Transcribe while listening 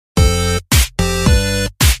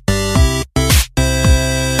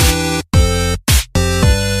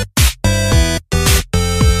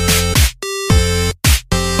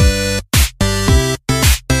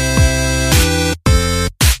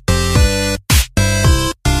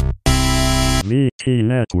VT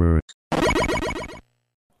Network.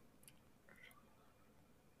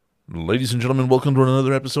 Ladies and gentlemen, welcome to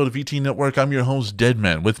another episode of VT Network. I'm your host,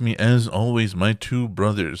 Deadman. With me, as always, my two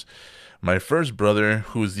brothers. My first brother,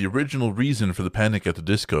 who is the original reason for the Panic at the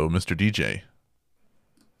Disco, Mr. DJ.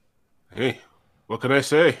 Hey, what can I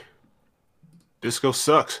say? Disco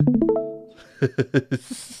sucks.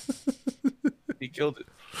 He killed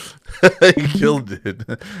it. He killed it.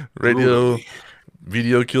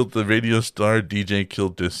 Video killed the radio star, DJ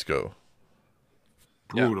killed disco.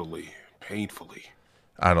 Brutally, painfully.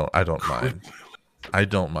 I don't mind. I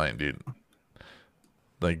don't mind, dude.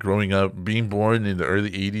 Like growing up, being born in the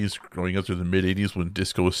early 80s, growing up through the mid 80s when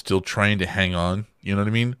disco was still trying to hang on. You know what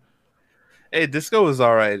I mean? Hey, disco was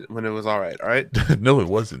alright when it was alright, alright? No, it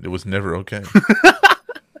wasn't. It was never okay.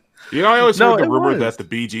 You know, I always heard the rumor was. that the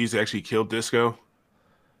Bee Gees actually killed disco.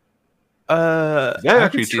 I actually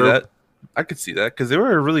could see true? that. I could see that because they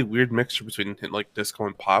were a really weird mixture between like disco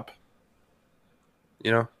and pop.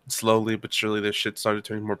 You know, slowly but surely their shit started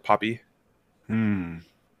turning more poppy.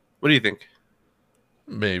 What do you think?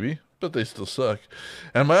 Maybe, but they still suck.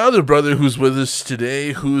 And my other brother who's with us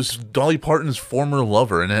today, who's Dolly Parton's former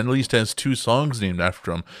lover, and at least has 2 songs named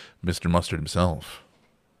after him, Mr. Mustard himself.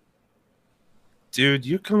 Dude,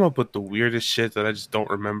 you come up with the weirdest shit that I just don't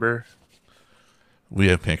remember. We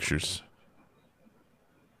have pictures.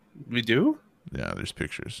 We do? Yeah, there's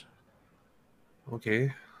pictures.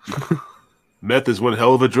 Okay. Meth is one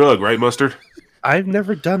hell of a drug, right, Mustard? I've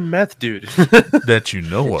never done meth, dude. That you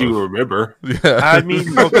know of. Do you remember? Yeah. I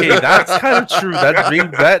mean, okay, that's kind of true.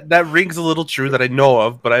 That rings a little true that I know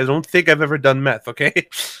of, but I don't think I've ever done meth, okay?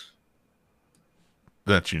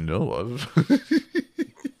 That you know of.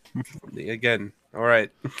 Again, all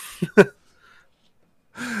right.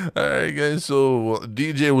 Alright, guys, so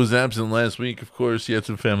DJ was absent last week. Of course, he had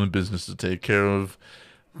some family business to take care of.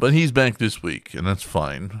 But he's back this week, and that's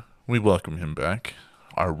fine. We welcome him back,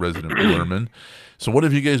 our resident Blurman. So what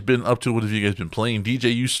have you guys been up to? What have you guys been playing?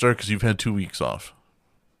 DJ, you start because you've had 2 weeks off.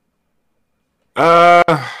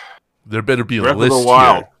 There better be a Breath of list the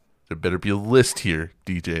Wild. here. There better be a list here,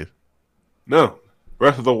 DJ. No,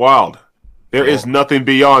 Breath of the Wild. There is nothing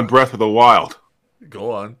beyond Breath of the Wild.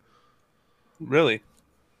 Go on. Really?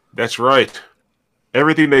 That's right.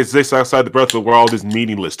 Everything that exists outside the Breath of the Wild is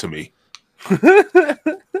meaningless to me.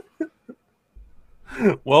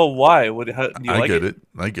 Well, why? Do you I like get it.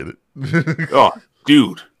 I get it. Oh,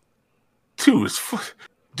 dude.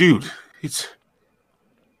 Dude, it's...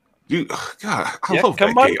 Dude, God, I love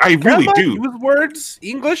that game. I really do. Use words,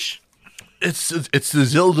 English. It's the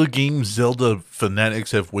Zelda game Zelda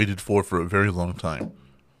fanatics have waited for a very long time.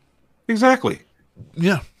 Exactly.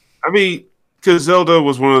 Yeah. I mean, because Zelda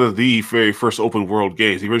was one of the very first open world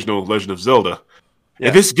games, the original Legend of Zelda. Yeah.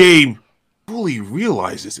 And this game fully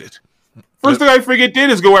realizes it. First thing I freaking did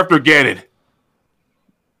is go after Ganon.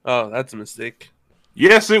 Oh, that's a mistake.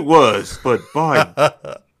 Yes, it was, but by...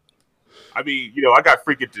 I mean, you know, I got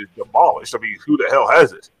freaking demolished. I mean, who the hell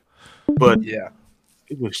has it? But Yeah.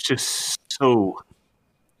 it was just so...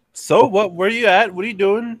 So, what? Where you at? What are you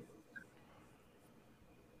doing?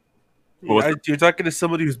 What? You're talking to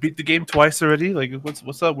somebody who's beat the game twice already. Like,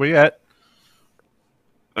 what's up? Where you at?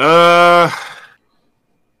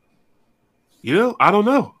 You know, I don't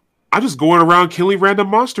know. I'm just going around killing random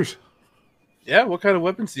monsters. Yeah. What kind of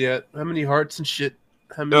weapons you at? How many hearts and shit?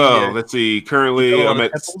 How many? Let's see. Currently, I'm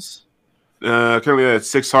at... temples? currently at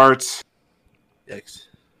 6 hearts. Yikes.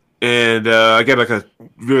 And I got like a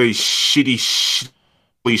really shitty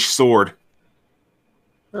sword.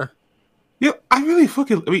 Huh. Yeah, I really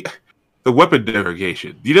fucking... I mean, the weapon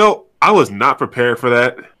derogation. You know, I was not prepared for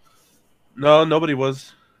that. No, nobody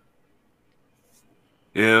was.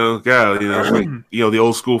 You know, God, you know, like, you know, the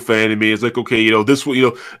old school fan in me is like, okay, you know, this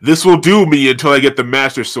will do me until I get the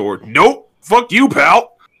Master Sword. Nope, fuck you,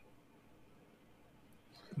 pal.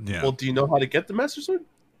 Yeah. Well, do you know how to get the Master Sword?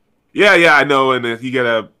 Yeah, I know, and you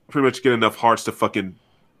gotta pretty much get enough hearts to fucking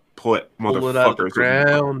pull it, Pull it out of the motherfuckers.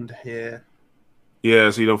 ground. Yeah.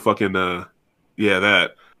 Yeah, so you don't fucking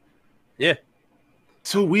that. Yeah.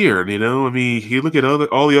 So weird, you know. I mean, you look at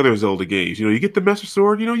all the other Zelda games. You know, you get the Master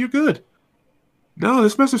Sword, you know, you're good. No,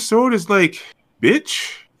 this Master Sword is like,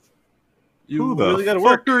 bitch. You Who the really gotta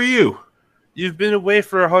fuck work. are you? You've been away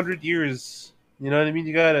for 100 years. You know what I mean?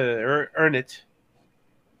 You gotta earn it.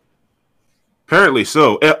 Apparently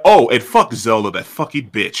so. And fuck Zelda, that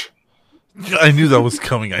fucking bitch. I knew that was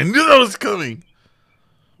coming.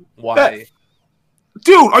 Why?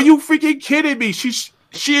 Dude, are you freaking kidding me?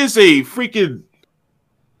 She is a freaking...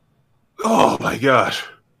 Oh my gosh.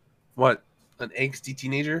 What? An angsty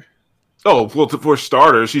teenager? Oh well, for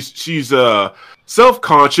starters, she's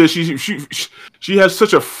self-conscious. She has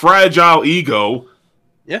such a fragile ego.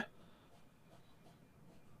 Yeah.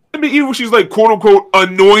 I mean, even when she's like quote unquote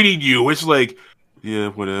anointing you, it's like, yeah,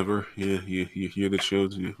 whatever. Yeah, you hear the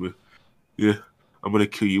shows. Yeah, I'm gonna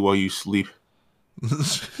kill you while you sleep.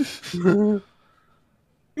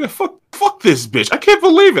 Yeah, fuck this bitch. I can't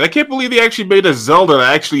believe it. I can't believe they actually made a Zelda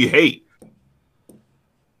that I actually hate.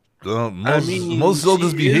 Most she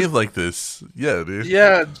Zeldas behave is- like this. Yeah, dude.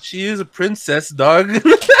 Yeah, she is a princess, dog.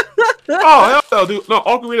 Oh, hell no, dude. No,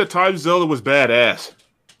 Ocarina of Time Zelda was badass.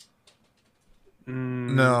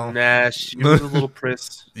 No. Nah, she was a little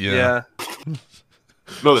priss. Yeah.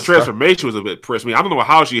 No, the transformation was a bit pressed. I mean, I don't know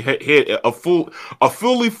how she hit a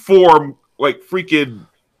fully formed, like, freaking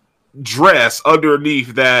dress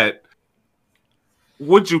underneath that.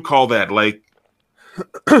 What'd you call that? Like,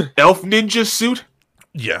 elf ninja suit?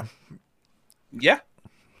 Yeah. Yeah.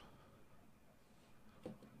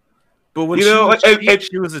 But when You know, was and- cheap, and-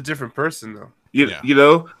 she was a different person, though. Yeah. You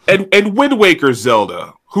know? And Wind Waker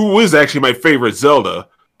Zelda, who is actually my favorite Zelda.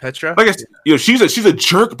 Petra? Like I said, you know, she's a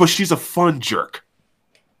jerk, but she's a fun jerk.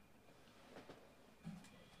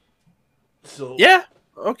 So Yeah.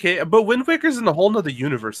 Okay, but Wind Waker's in a whole nother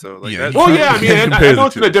universe, though. Like, Yeah. that- Well, yeah, I mean, I Compare know the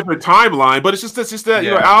it's in two. a different timeline, but it's just that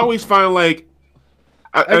you know, Yeah. I always find like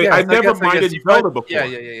I never minded You Zelda probably- before.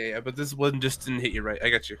 Yeah. But this one just didn't hit you right. I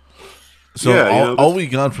got you. So Yeah, you all, know, all we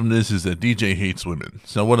got from this is that DJ hates women.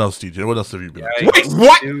 So what else, DJ? What else have you been? up to? Wait,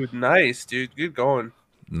 what? Dude, nice, dude. Good going.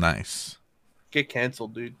 Nice. Get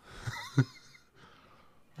canceled, dude.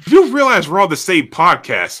 You realize we're on the same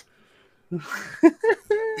podcast?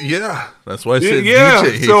 Yeah, that's why I said Yeah.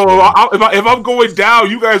 DJ hates So women. if I'm going down,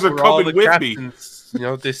 you guys are We're all coming the with me. captains. You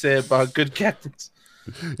know what they say about good captains.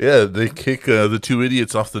 Yeah, they kick the two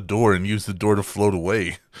idiots off the door and use the door to float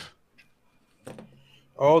away.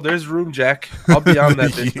 Oh, there's room, Jack. I'll be on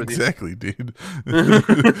that bitch with you. Exactly, dude.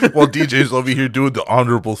 While DJ's over here doing the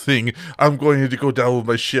honorable thing, I'm going to go down with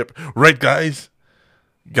my ship. Right, guys?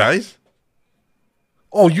 Guys?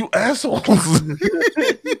 Oh, you assholes.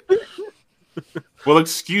 Well,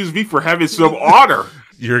 excuse me for having some honor.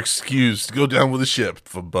 You're excused. Go down with the ship,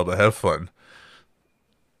 Bubba. Have fun.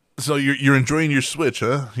 So you're enjoying your Switch,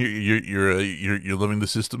 huh? You're loving the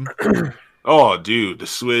system. Oh, dude, the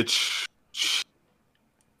Switch.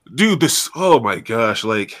 Dude, this. Oh my gosh,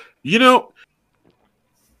 like you know,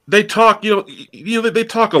 they talk. They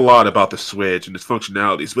talk a lot about the Switch and its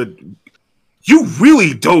functionalities, but you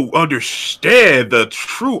really don't understand the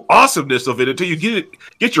true awesomeness of it until you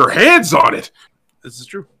get your hands on it. This is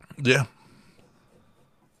true. Yeah.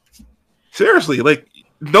 Seriously, like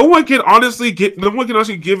no one can honestly give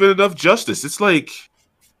it enough justice. It's like,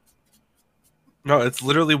 No, it's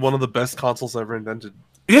literally one of the best consoles ever invented.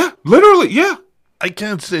 yeah, literally, yeah. I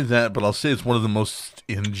can't say that, but I'll say it's one of the most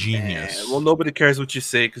ingenious. Well, nobody cares what you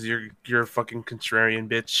say because you're a fucking contrarian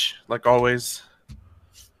bitch, like always.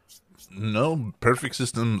 No, perfect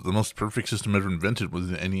system. The most perfect system ever invented was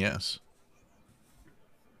the NES.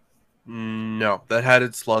 No, that had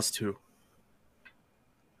its flaws too.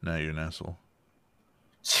 Now you're an asshole.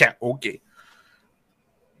 Yeah, okay.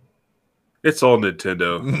 It's all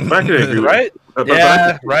Nintendo. I can agree with Right? but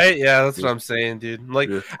Yeah, right. Yeah, that's what I'm saying, dude. Like,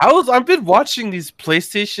 Yeah. I've been watching these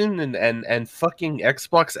PlayStation and fucking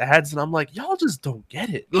Xbox ads, and I'm like, y'all just don't get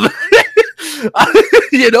it.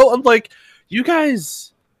 You know, I'm like, you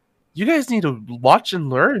guys need to watch and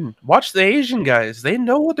learn. Watch the Asian guys. They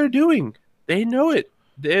know what they're doing. They know it.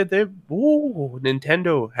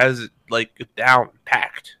 Nintendo has it like down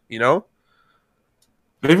packed. You know.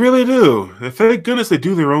 They really do. And thank goodness they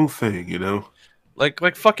do their own thing, you know? Like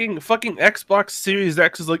fucking Xbox Series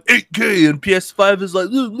X is like 8K and PS5 is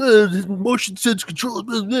like motion sense control,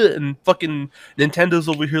 and fucking Nintendo's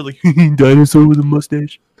over here like dinosaur with a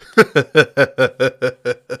mustache.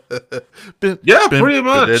 Yeah, pretty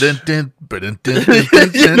much. You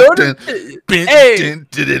know what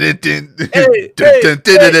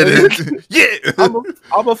Yeah.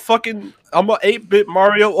 I'm a 8-bit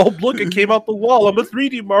Mario. Oh look, it came out the wall. I'm a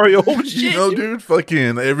 3D Mario. Oh shit. You know, dude,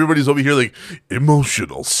 fucking everybody's over here like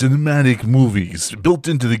emotional cinematic movies built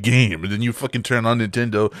into the game, and then you fucking turn on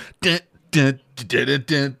Nintendo. Or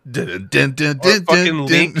fucking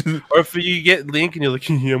Link, or if you get Link and you're like,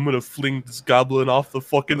 yeah, I'm gonna fling this goblin off the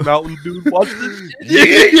fucking mountain, dude. Watch this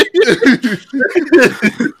shit.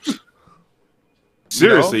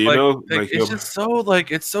 Seriously, like, it's just so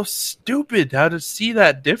like it's so stupid how to see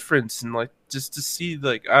that difference and like just to see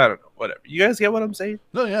like I don't know, whatever. You guys get what I'm saying?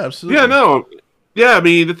 No, yeah, absolutely. yeah, no. Yeah, I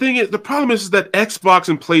mean, the problem is that Xbox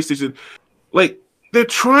and PlayStation, like, they're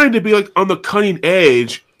trying to be like on the cutting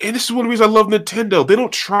edge, and this is one of the reasons I love Nintendo. They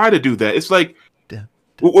don't try to do that. It's like,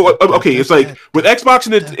 okay, it's like with Xbox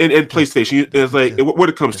and PlayStation, it's like what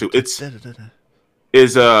it comes to, are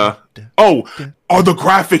the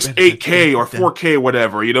graphics 8K or 4K or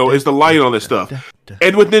whatever, is the light on this stuff.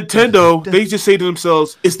 And with Nintendo, they just say to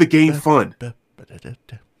themselves, is the game fun?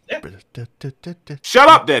 Shut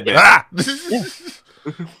up, dead man. Ah!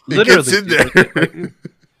 Literally. It gets in there.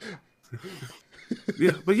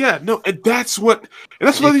 Yeah, but yeah, no, and that's what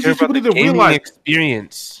these people need to gaming realize.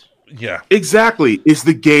 Experience. Yeah. Exactly. Is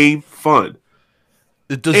the game fun?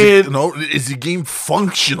 It doesn't. No, is the game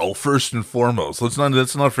functional first and foremost? Let's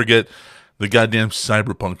not forget the goddamn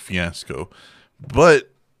Cyberpunk fiasco.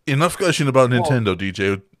 But enough gushing about Nintendo,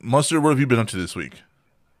 DJ. Mustard, what have you been up to this week?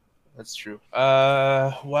 That's true.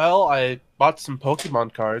 Well, I bought some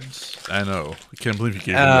Pokemon cards. I know. I can't believe you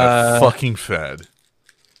gave me that fucking fad.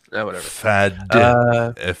 Whatever. Fad.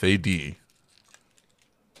 F-A-D.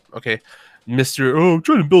 Okay. Mr. Oh, I'm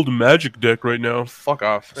trying to build a magic deck right now. Fuck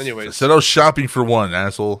off. Anyways. I said I was shopping for one,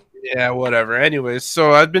 asshole. Yeah, whatever. Anyways,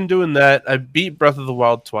 so I've been doing that. I beat Breath of the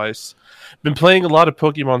Wild twice. Been playing a lot of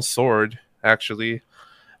Pokemon Sword, actually.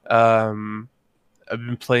 I've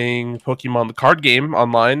been playing Pokemon the card game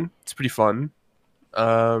online. It's pretty fun.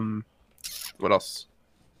 What else?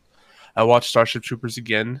 I watched Starship Troopers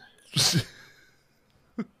again.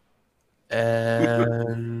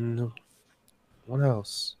 And what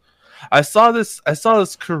else? I saw this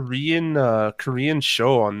Korean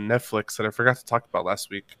show on Netflix that I forgot to talk about last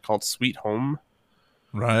week called Sweet Home.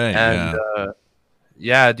 Right. And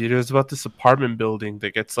yeah, dude, it was about this apartment building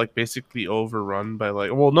that gets like basically overrun by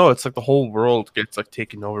it's like the whole world gets like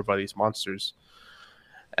taken over by these monsters.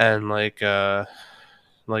 And like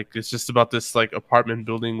it's just about this like apartment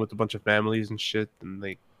building with a bunch of families and shit, and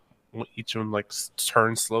like each of them like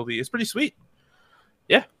turns slowly. It's pretty sweet.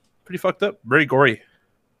 Yeah, pretty fucked up. Very gory.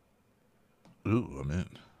 Ooh, I'm in.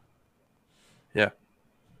 Yeah.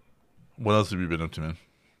 What else have you been up to, man?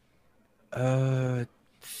 I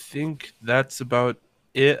think that's about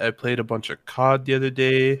it. I played a bunch of COD the other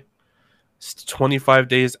day. It's 25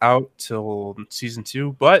 days out till season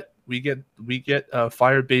 2, but we get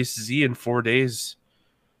Firebase Z in 4 days.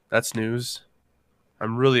 That's news.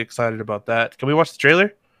 I'm really excited about that. Can we watch the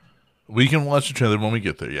trailer? We can watch the trailer when we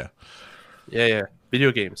get there, yeah. Yeah.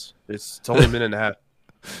 Video games. It's only a minute and a half.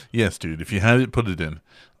 Yes, dude. If you have it, put it in.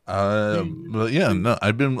 But yeah, no,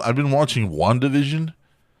 I've been watching WandaVision.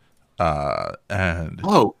 And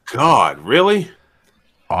oh god, really?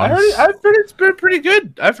 I've heard it's been pretty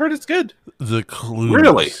good. I've heard it's good. The clues,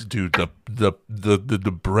 really, dude.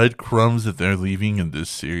 The breadcrumbs that they're leaving in this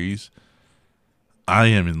series, I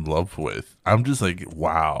am in love with. I'm just like,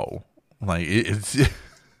 wow, like it's.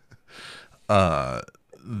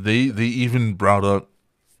 They even brought up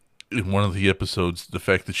in one of the episodes the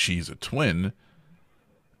fact that she's a twin,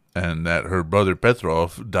 and that her brother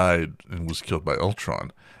Petrov died and was killed by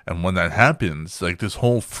Ultron. And when that happens, like this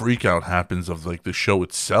whole freak out happens of like the show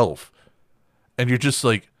itself, and you're just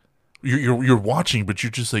like, you're watching, but you're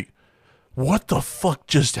just like, what the fuck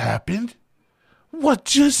just happened? What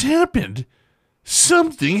just happened?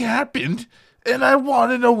 Something happened, and I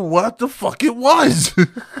want to know what the fuck it was.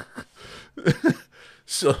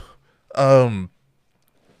 So,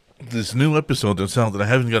 this new episode that's out that I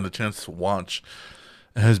haven't gotten a chance to watch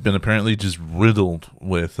has been apparently just riddled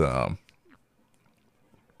with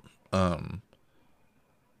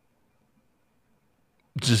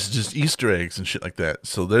just Easter eggs and shit like that.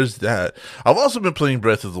 So there's that. I've also been playing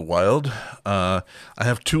Breath of the Wild. I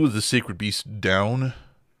have 2 of the Sacred Beasts down.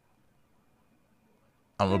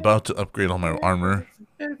 I'm about to upgrade all my armor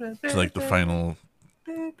to like the final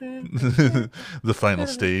the final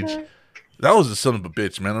stage. That was a son of a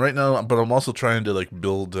bitch, man. Right now, but I'm also trying to like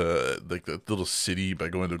build like the little city by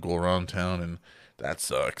going to Goron Town, and that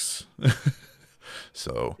sucks.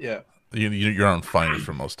 So yeah, you're on fire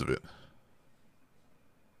for most of it.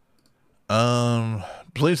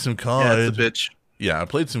 Played some COD. Yeah, it's a bitch. Yeah, I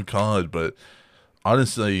played some COD, but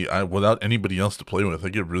honestly, without anybody else to play with, I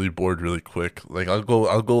get really bored really quick. Like I'll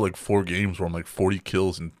go like 4 games where I'm like 40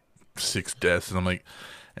 kills and 6 deaths, and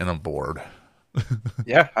I'm bored.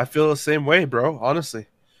 Yeah, I feel the same way, bro. Honestly.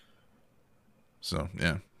 So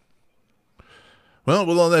yeah. Well,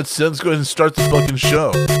 with all that said, let's go ahead and start the fucking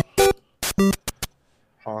show.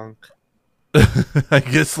 Honk. I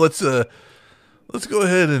guess let's go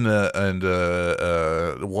ahead and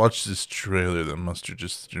watch this trailer that Mustard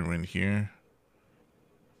just threw in here.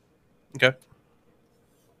 Okay.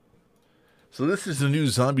 So this is the new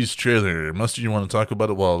Zombies trailer. Mustard, you want to talk about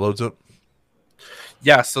it while it loads up?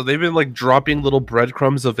 Yeah, so they've been like dropping little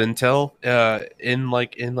breadcrumbs of intel in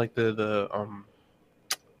the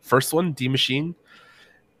first one, D Machine,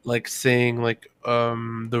 like saying like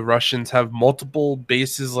the Russians have multiple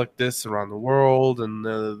bases like this around the world, and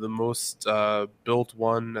the most built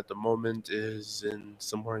one at the moment is in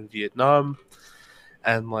somewhere in Vietnam,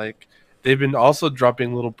 and like they've been also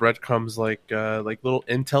dropping little breadcrumbs like little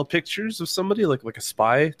intel pictures of somebody like a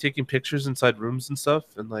spy taking pictures inside rooms and stuff,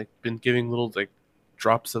 and like been giving little like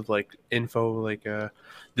drops of like info like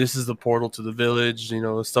this is the portal to the village, you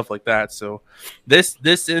know, stuff like that. So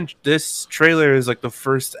this trailer is like the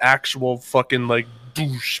first actual fucking like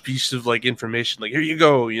douche piece of like information, like here you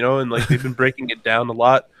go, you know, and like they've been breaking it down a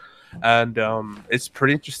lot, and it's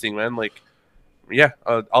pretty interesting, man. Like yeah,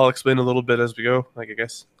 I'll explain a little bit as we go, like I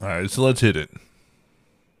guess. All right, so let's hit it.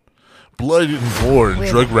 Blood and gore and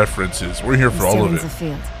drug references. We're here for all of it.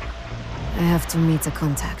 Field. I have to meet a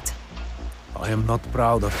contact. I am not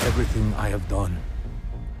proud of everything I have done,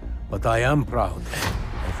 but I am proud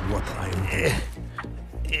of what I am doing.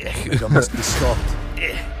 Omega must be stopped.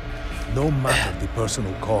 No matter the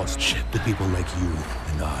personal cost to people like you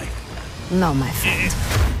and I. No, my friend.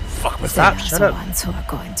 Fuck with They that. are Shut the up. ones who are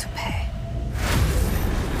going to pay.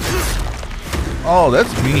 Oh,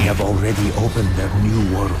 that's We me. have already opened their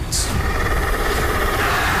new worlds.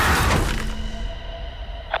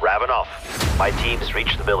 Ravenov, my team's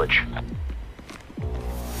reached the village.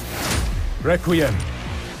 Requiem,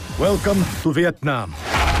 welcome to Vietnam.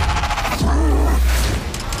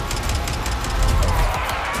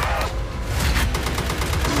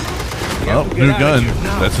 Oh, new gun.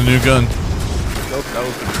 That's a new gun. Nope, that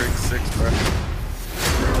was the Trig 6, bro.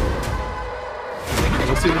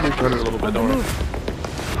 We'll see the new gun in a little bit, don't worry.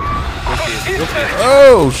 We'll see. We'll see.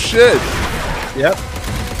 Oh, shit. Yep.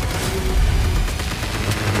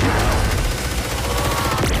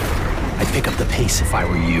 I'd pick up the pace if I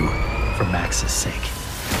were you, for Max's sake.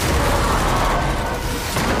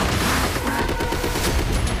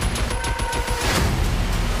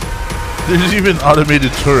 There's even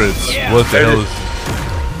automated turrets. Yeah. What the There it hell is.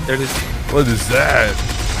 is... There it is. What is that?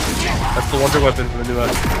 That's the wonder weapon from the new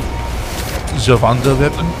Javanda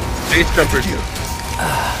weapon? Space Jumpers.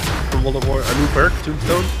 From World of War. A new perk,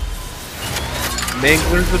 Tombstone.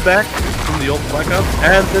 Mangler's the back from the old Black Ops.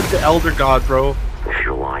 And then the Elder God, bro. If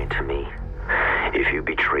you're lying to me, if you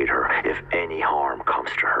betrayed her, if any harm comes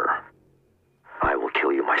to her, I will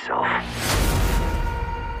kill you myself.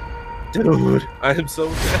 Dude, I am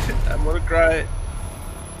so sad. I'm gonna cry.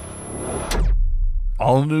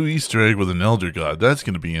 All new Easter egg with an Elder God. That's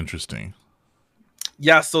going to be interesting.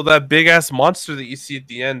 Yeah, so that big ass monster that you see at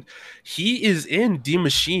the end, he is in D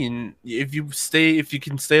Machine. If you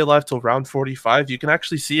can stay alive till round 45, you can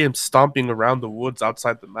actually see him stomping around the woods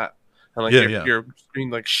outside the map. And like your screen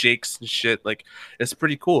like shakes and shit. Like it's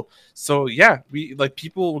pretty cool. So yeah, we like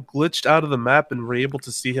people glitched out of the map and were able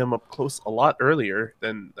to see him up close a lot earlier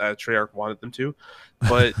than Treyarch wanted them to.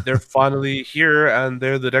 But they're finally here and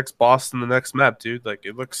they're the next boss in the next map, dude. Like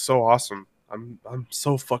it looks so awesome. I'm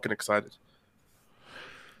so fucking excited.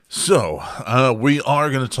 So, we are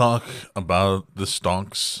going to talk about the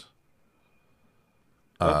stonks.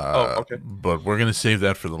 Okay. But we're going to save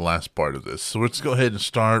that for the last part of this. So let's go ahead and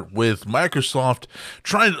start with Microsoft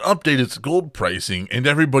trying to update its gold pricing, and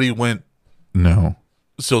everybody went, no.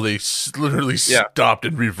 So they literally stopped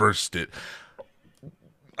and reversed it.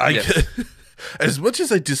 As much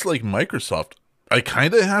as I dislike Microsoft, I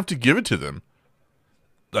kind of have to give it to them.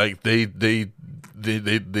 Like they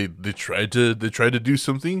tried to do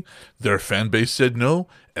something. Their fan base said no,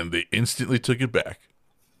 and they instantly took it back.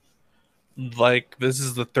 Like this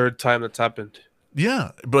is the third time that's happened.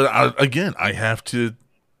 Yeah, but I kind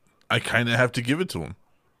of have to give it to them.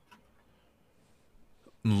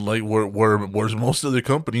 Like whereas most other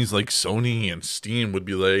companies like Sony and Steam would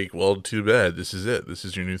be like, well, too bad. This is it. This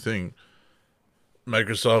is your new thing.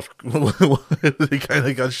 Microsoft, they kind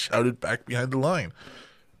of got shouted back behind the line.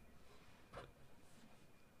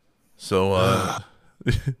 So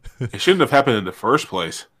It shouldn't have happened in the first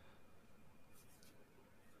place.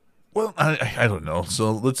 well, I don't know.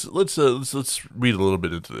 So let's read a little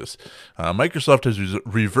bit into this. Microsoft has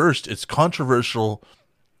reversed its controversial.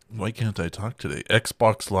 Why can't I talk today?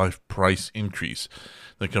 Xbox Live price increase.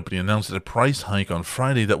 The company announced a price hike on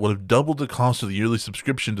Friday that would have doubled the cost of the yearly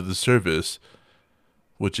subscription to the service,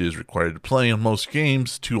 which is required to play on most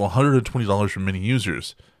games, to $120 for many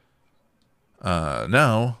users.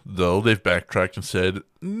 Now, though, they've backtracked and said,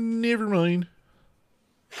 never mind.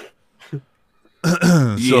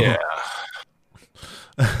 Yeah.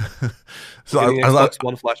 So Getting Xbox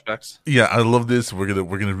One flashbacks. Yeah, I love this. We're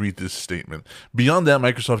gonna read this statement. Beyond that,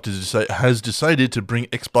 Microsoft has decided to bring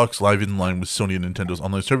Xbox Live in line with Sony and Nintendo's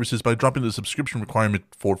online services by dropping the subscription requirement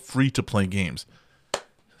for free-to-play games.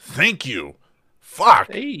 Thank you.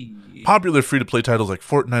 Fuck. Hey. Popular free-to-play titles like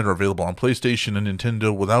Fortnite are available on PlayStation and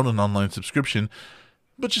Nintendo without an online subscription,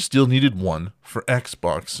 but you still needed one for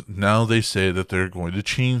Xbox. Now they say that they're going to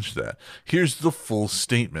change that. Here's the full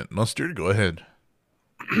statement. Mustard, go ahead.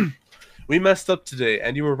 We messed up today,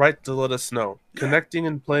 and you were right to let us know. Connecting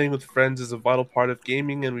and playing with friends is a vital part of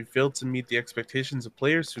gaming, and we failed to meet the expectations of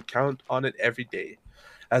players who count on it every day.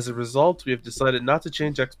 As a result, we have decided not to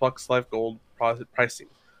change Xbox Live Gold pricing.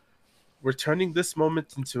 We're turning this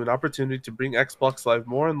moment into an opportunity to bring Xbox Live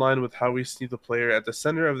more in line with how we see the player at the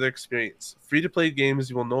center of their experience. Free-to-play games,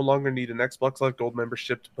 you will no longer need an Xbox Live Gold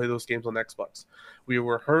membership to play those games on Xbox. We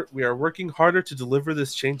are working harder to deliver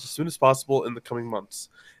this change as soon as possible in the coming months.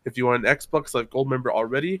 If you are an Xbox Live Gold member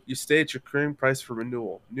already, you stay at your current price for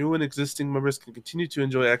renewal. New and existing members can continue to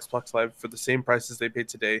enjoy Xbox Live for the same prices they pay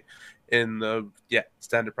today in the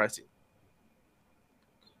standard pricing.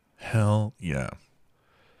 Hell yeah.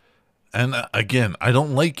 And again, I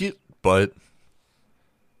don't like it, but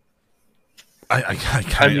I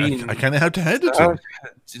kind of have to hand it to them.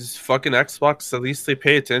 Just fucking Xbox. At least they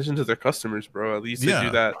pay attention to their customers, bro. At least they do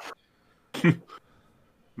that. I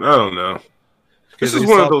don't know. This is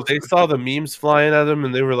one of those. They saw the memes flying at them,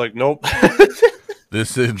 and they were like, "Nope."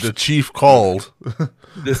 This is the chief called.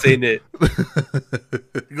 This ain't it.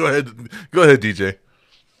 Go ahead, DJ.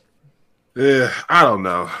 Yeah, I don't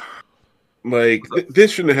know. Like,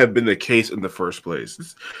 this shouldn't have been the case in the first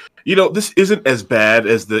place. This isn't as bad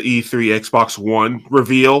as the E3 Xbox One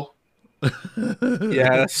reveal.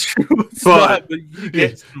 Yeah, that's true. But you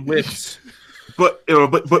get some whips. But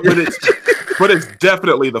it's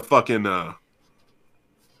definitely the fucking. But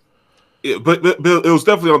it was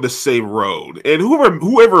definitely on the same road, and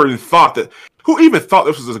whoever even thought this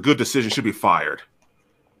was a good decision should be fired.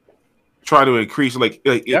 Trying to increase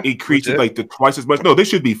increase it like twice as much. No, they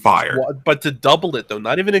should be fired. But to double it though,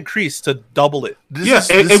 not even increase, to double it.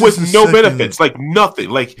 It was no benefits, like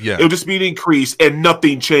nothing. Like it would just be an increase and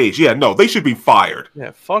nothing changed. Yeah, no, they should be fired.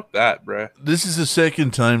 Yeah, fuck that, bruh. This is the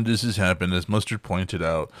second time this has happened, as Mustard pointed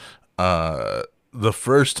out. The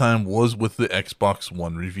first time was with the Xbox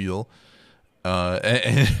One reveal.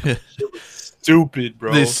 And stupid,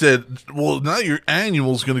 bro. They said, well, now your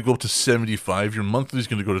annual is going to go up to 75, your monthly is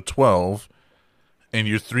going to go to 12, and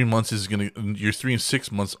your 3 months your 3 and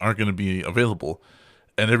 6 months aren't going to be available.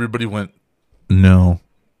 And everybody went, no.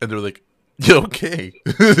 And they were like, yeah, okay.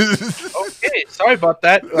 Okay, sorry about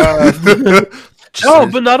that. No,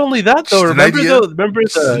 but not only that though.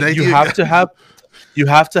 You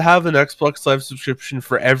have to have an Xbox Live subscription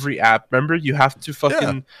for every app. Remember, you have to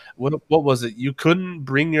fucking what was it? You couldn't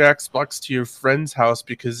bring your Xbox to your friend's house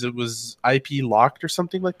because it was IP locked or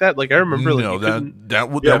something like that. Like I remember, that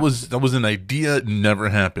was an idea. It never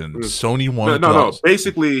happened. Sony wanted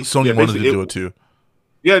basically Sony wanted to do it too.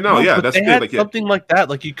 Yeah, that's they had something like that.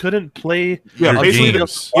 Like you couldn't play. Yeah,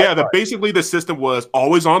 basically the system was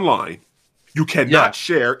always online. You cannot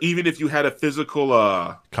share, even if you had a physical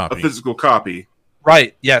copy.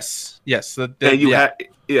 Right. Yes. And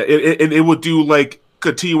it would do like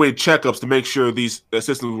continuing checkups to make sure these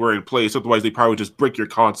systems were in place. Otherwise, they probably would just brick your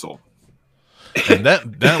console. And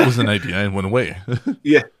that was an idea and went away.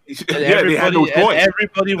 They had no choice.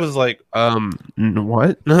 Everybody was like,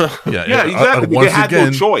 what? Exactly. They had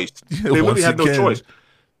no choice. They really had no choice.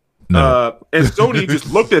 No. And Sony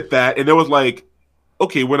just looked at that and it was like,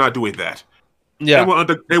 okay, we're not doing that. Yeah.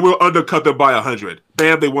 They will undercut them by 100.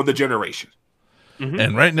 Bam, they won the generation. Mm-hmm.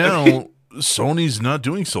 And right now, Sony's not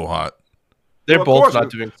doing so hot. They're both not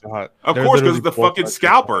doing so hot. Of course, because the fucking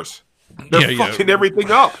scalpers. They're fucking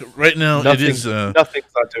everything up. Right now, nothing's not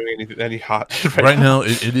doing any hot. Right now,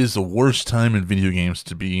 it is the worst time in video games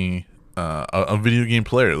to be a video game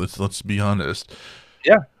player. Let's be honest.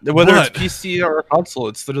 Yeah, whether it's PC or console,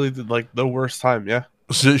 it's literally like the worst time. Yeah.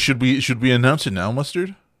 So should we announce it now,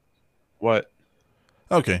 Mustard? What?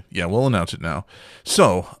 Okay, yeah, we'll announce it now.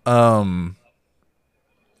 So, we're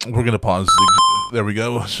gonna pause. There we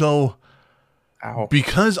go. So,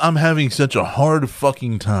 because I'm having such a hard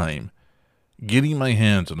fucking time getting my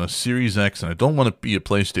hands on a Series X, and I don't want to be a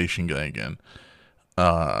PlayStation guy again.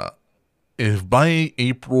 If by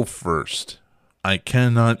April 1st I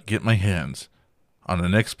cannot get my hands on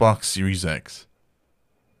an Xbox Series X,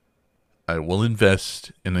 I will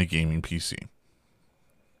invest in a gaming PC.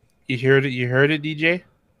 You heard it, DJ?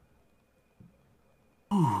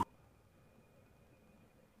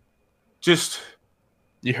 Just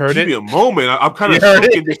you heard give it. Me a moment. I'm kind of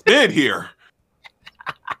soaking this in here.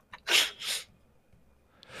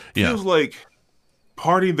 Feels like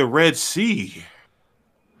parting the Red Sea.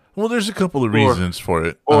 Well, there's a couple of reasons for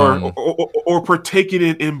it, or partaking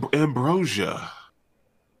in ambrosia.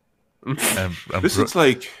 This is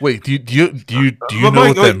like, wait. Do you But know Mike,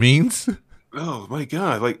 what that like- means? oh my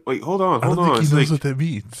god! Like, wait, hold on, I don't hold think on. he It's knows like, what that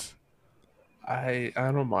means. I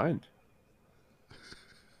don't mind.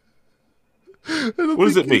 what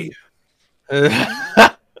does it mean?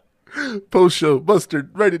 Post show mustard.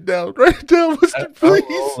 Write it down. Write it down, mustard, I please.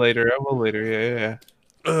 will later. I will later. Yeah.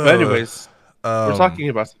 But anyways, we're talking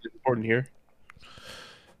about something important here.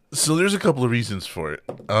 So there's a couple of reasons for it.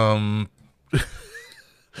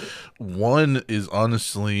 One is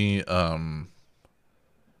honestly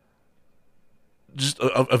just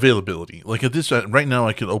availability. Like at this right now,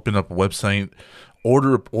 I could open up a website,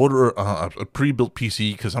 order a pre-built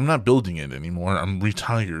PC because I'm not building it anymore. I'm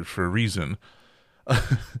retired for a reason.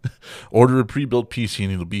 Order a pre-built PC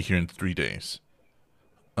and it'll be here in 3 days.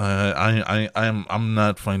 I'm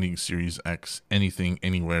not finding Series X anything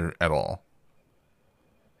anywhere at all.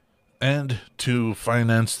 And to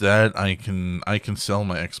finance that, I can sell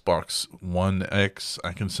my Xbox One X.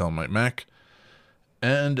 I can sell my Mac,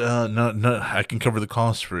 and I can cover the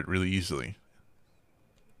cost for it really easily.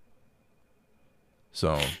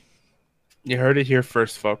 So, You heard it here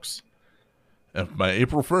first, folks. if by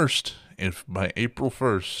April 1st,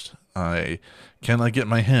 I cannot get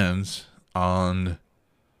my hands on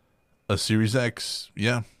a Series X,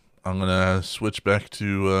 yeah, I'm gonna switch back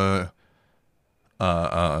to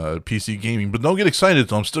PC gaming. But don't get excited,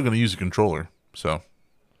 though. I'm still gonna use a controller. So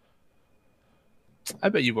I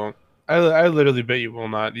bet you won't. I literally bet you will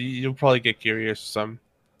not. You'll probably get curious or something.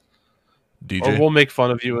 Or DJ, we'll make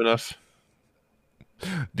fun of you enough.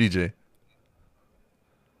 DJ.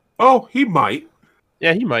 Oh, he might.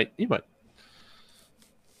 Yeah, he might. He might.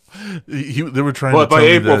 They were trying But to by tell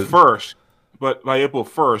me April that. 1st,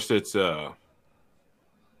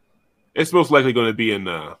 it's most likely going to be in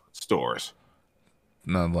stores.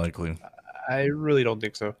 Not likely. I really don't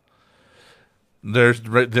think so.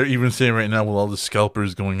 They're even saying right now with all the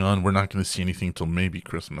scalpers going on, we're not going to see anything till maybe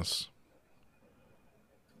Christmas.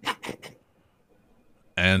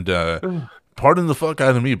 And pardon the fuck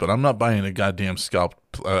out of me, but I'm not buying a goddamn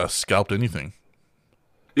scalped anything.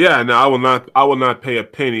 Yeah, no, I will not pay a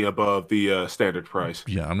penny above the standard price.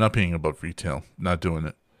 Yeah, I'm not paying above retail. Not doing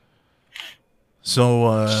it. So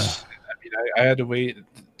I mean, I had to wait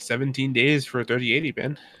 17 days for a 3080,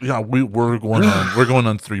 man. yeah, we're going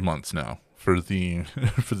on 3 months now for the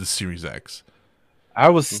for the Series X. I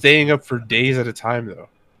was staying up for days at a time, though.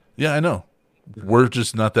 Yeah, I know. We're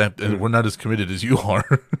just not that. We're not as committed as you are.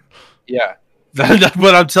 Yeah.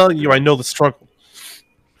 But I'm telling you, I know the struggle.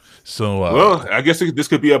 So Well, I guess this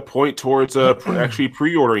could be a point towards actually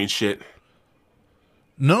pre-ordering shit.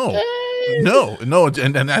 no,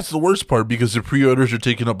 and that's the worst part because the pre-orders are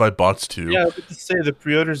taken up by bots too. Yeah, but to say the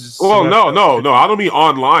pre-orders is... Well, no. I don't mean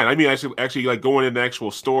online. I mean actually like going into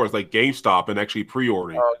actual stores like GameStop and actually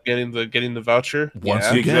pre-ordering. Getting the voucher. Once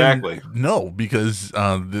Yeah. again, Exactly. no, because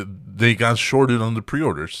they got shorted on the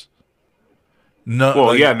pre-orders. No, Well,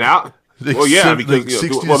 like, yeah, now. like Well, yeah, sev- because like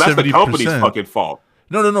 60 well, that's the 70%. company's fucking fault.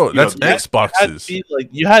 No, that's know, Xboxes.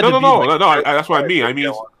 You had No, to no, be, no, like, no. That's what I mean. I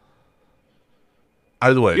mean,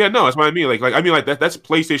 Either way, yeah, no, that's what I mean. Like I mean, like that's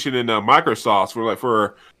PlayStation and Microsoft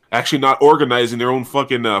for actually not organizing their own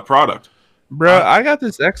fucking product. Bro, I got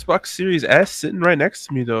this Xbox Series S sitting right next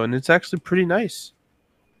to me though, and it's actually pretty nice.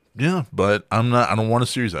 yeah, but I don't want a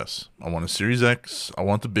Series S. I want a Series X. I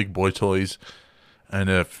want the big boy toys. And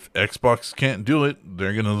if Xbox can't do it,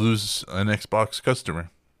 they're gonna lose an Xbox customer.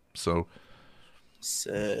 So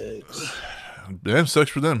Sucks. yeah,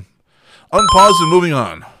 sucks for them. Unpause and moving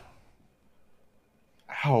on.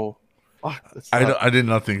 Ow. Fuck, that's I did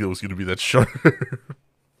not think it was going to be that short.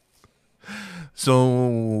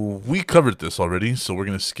 So we covered this already, so we're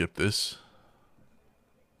going to skip this.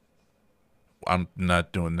 I'm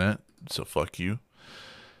not doing that, so fuck you.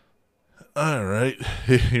 All right,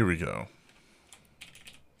 here we go.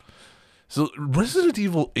 So Resident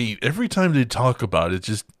Evil 8, every time they talk about it,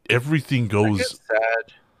 just everything I goes... get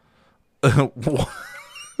sad.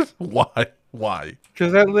 Why?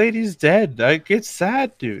 Because that lady's dead. I get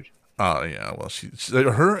sad, dude. Oh, yeah, well,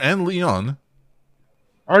 her and Leon...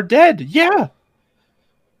 Are dead. Yeah.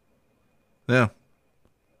 Yeah.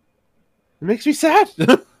 It makes me sad.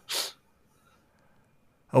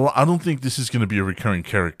 Well, I don't think this is going to be a recurring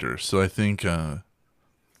character, so I think,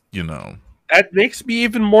 you know... That makes me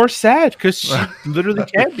even more sad because she literally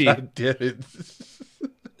can't be. God damn it.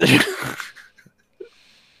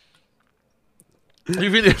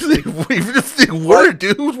 even if they were,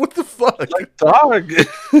 dude, what the fuck? Like, dog.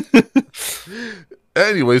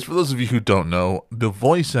 Anyways, for those of you who don't know, the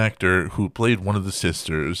voice actor who played one of the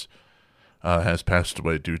sisters has passed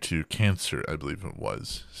away due to cancer, I believe it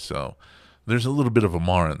was. So there's a little bit of a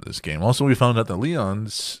mar in this game. Also, we found out that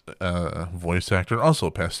Leon's voice actor also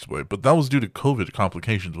passed away, but that was due to COVID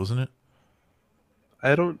complications, wasn't it?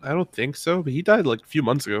 I don't think so, but he died like a few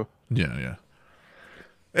months ago. Yeah.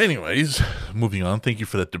 Anyways, moving on. Thank you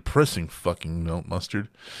for that depressing fucking note, Mustard.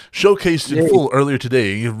 Showcased in full earlier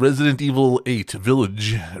today, Resident Evil 8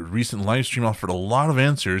 Village. A recent live stream offered a lot of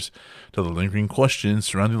answers to the lingering questions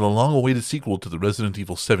surrounding the long-awaited sequel to the Resident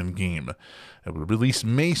Evil 7 game. It will release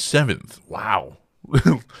May 7th. Wow.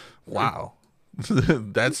 Wow.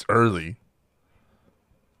 That's early.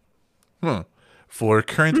 Huh. For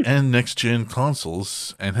current and next-gen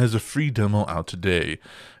consoles, and has a free demo out today.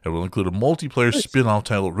 It will include a multiplayer spin-off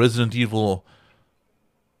titled Resident Evil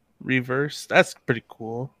Reverse. That's pretty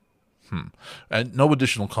cool. at no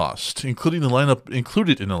additional cost. Included in the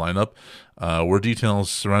lineup were details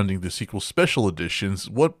surrounding the sequel special editions,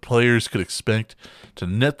 what players could expect to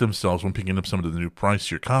net themselves when picking up some of the new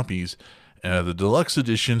pricier copies. The deluxe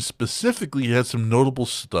edition specifically had some notable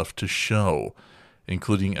stuff to show,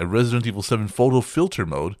 including a Resident Evil 7 photo filter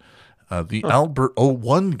mode, the Albert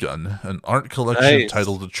 01 gun, an art collection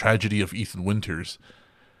titled The Tragedy of Ethan Winters.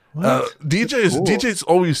 DJ's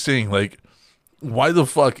always saying, like, why the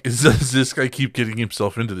fuck does this guy keep getting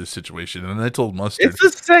himself into this situation? And I told Mustard, it's the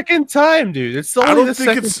second time, dude. It's only the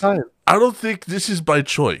second time. I don't think this is by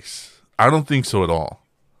choice. I don't think so at all.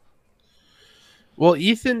 Well,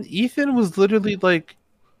 Ethan was literally like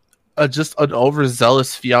just an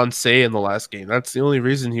overzealous fiance in the last game. That's the only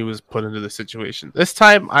reason he was put into the situation. This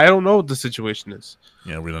time, I don't know what the situation is.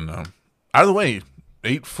 Yeah, we don't know. Either way,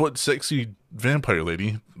 8-foot sexy vampire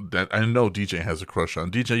lady that I know DJ has a crush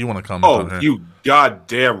on. DJ, you want to comment on her? Oh, you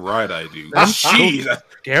goddamn right I do. Jeez, I'm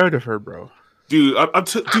scared of her, bro. Dude, I'm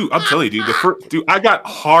telling you, dude. I got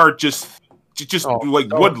hard just one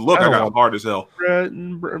look. I got hard as hell. Brett.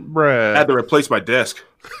 I had to replace my desk.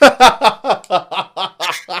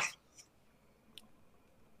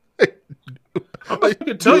 I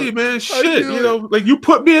can tell you, man. Shit, you know, like you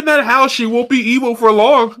put me in that house, she won't be evil for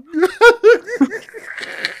long.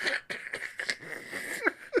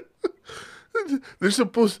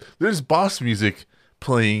 There's boss music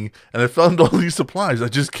playing, and I found all these supplies. I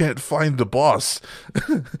just can't find the boss.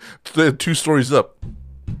 They're 2 stories up.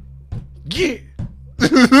 Yeah.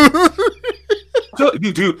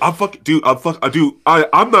 Dude,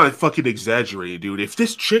 I'm not fucking exaggerating, dude. If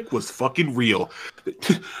this chick was fucking real,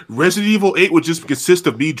 Resident Evil 8 would just consist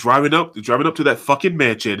of me driving up to that fucking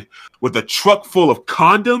mansion with a truck full of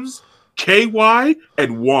condoms, KY,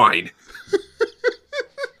 and wine.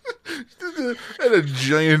 And a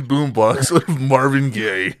giant boombox of Marvin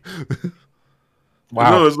Gaye. Wow.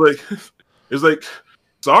 You know, it's like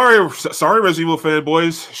sorry Resident Evil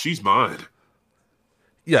fanboys, she's mine.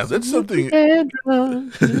 Yeah, that's something.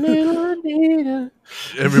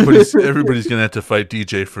 Everybody's gonna have to fight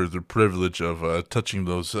DJ for the privilege of touching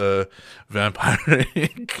those vampire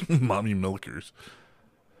mommy milkers.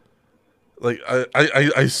 Like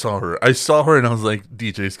I saw her, and I was like,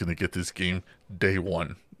 DJ's gonna get this game day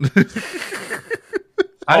one.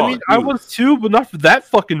 I mean, dude. I was too, but not for that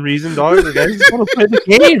fucking reason, dog. Like, I just want to play the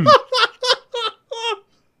game.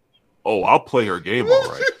 Oh, I'll play her game, all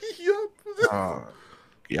right. Yep.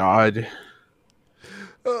 God.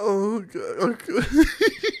 Oh God.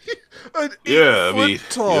 An yeah, 8 foot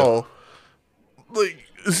tall, like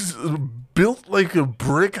this is built like a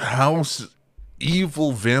brick house,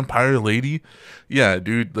 evil vampire lady. Yeah,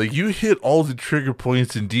 dude. Like you hit all the trigger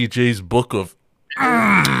points in DJ's book of.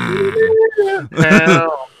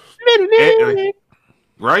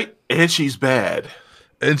 Right, and she's bad,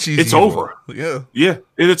 and she's it's evil. Over. Yeah,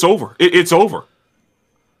 and it's over. It's over.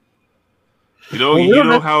 You know, you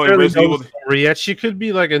know how in Resident Evil, yet she could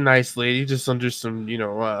be like a nice lady, just under some,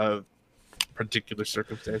 particular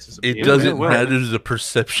circumstances. It doesn't matter. The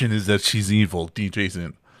perception is that she's evil. DJ's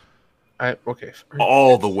in. Okay,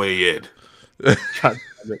 all the way in. God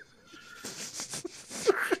damn it.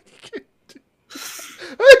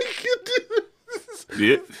 I can't do this.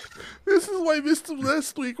 Yeah. This is why I missed him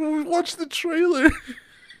last week when we watched the trailer.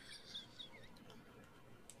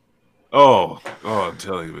 Oh, I'm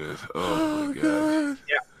telling you, man. Oh my God.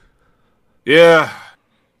 Yeah.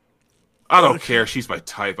 I don't care. She's my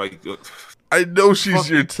type. I know she's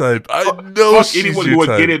your type. I know she's anyone your who would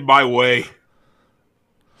type. get in my way.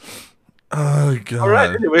 Oh God! All right.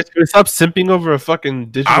 Anyways, can we stop simping over a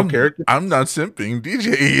fucking digital character? I'm not simping.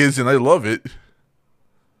 DJ is, and I love it.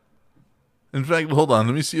 In fact, hold on.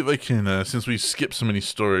 Let me see if I can. Since we skipped so many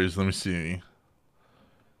stories, let me see.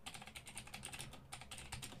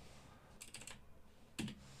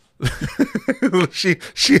 she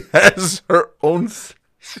has her own.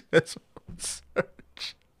 She has her own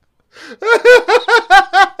search.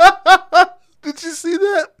 Did you see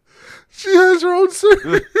that? She has her own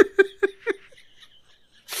surgery.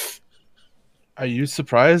 Are you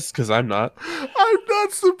surprised? Because I'm not. I'm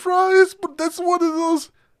not surprised, but that's one of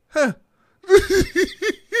those. Huh.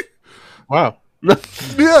 Wow.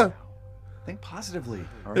 Yeah. Think positively.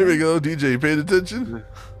 All Here we right? go, DJ. Paid attention. We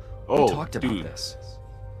Oh, talked about dude. this.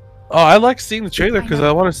 Oh, I like seeing the trailer because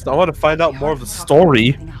I want to find out more of the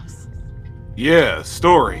story. Yeah,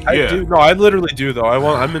 story. I Yeah. do. No, I literally do though.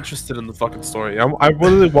 I'm interested in the fucking story. I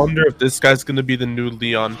really wonder if this guy's gonna be the new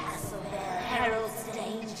Leon.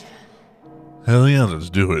 Hell yeah, let's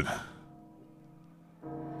do it.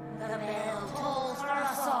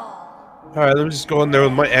 All right, let me just go in there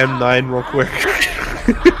with my M9 real quick.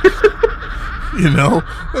 You know,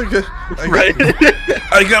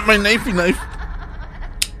 I got my knifey knife.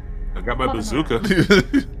 I got my bazooka.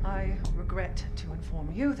 I regret to inform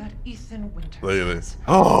you that Ethan Winters Look at has this.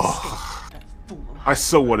 Oh, escaped that fool. I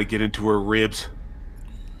so want to get into her ribs.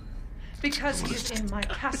 Because he is in my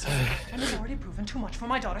castle and has already proven too much for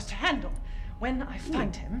my daughters to handle. When I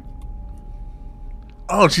find him,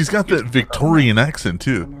 Oh, she's got that Victorian accent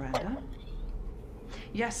too. Miranda.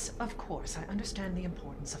 Yes, of course, I understand the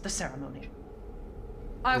importance of the ceremony.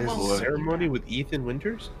 I There's won't a ceremony with Ethan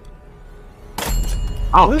Winters.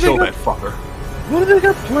 I'll What kill they that fucker. What do they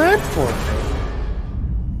got planned for?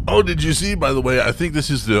 Oh, did you see, by the way, I think this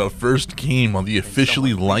is the first game on the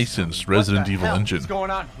officially licensed Resident Evil engine. What's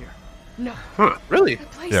going on here? No. Really? The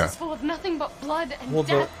place Yeah. is full of nothing but blood and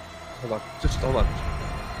Hold on. death. Hold on. Just hold on.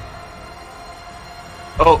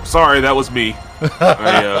 Oh, sorry, that was me.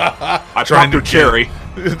 I Trying dropped her to cherry.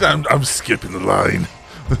 I'm skipping the line.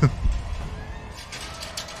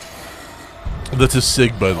 That's a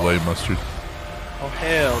SIG, by the way, Mustard. Oh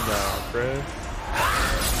hell no, bro.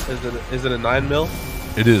 Is it a 9 mil?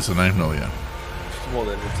 It is a 9 mil, yeah. Well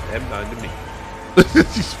then, it's an M9 to me.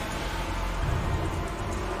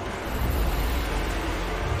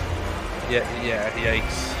 Yeah,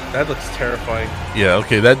 yikes. That looks terrifying. Yeah,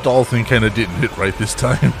 okay, that doll thing kind of didn't hit right this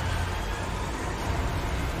time.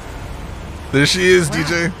 There she is,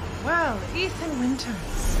 DJ. Well, Ethan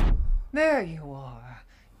Winters. There you are.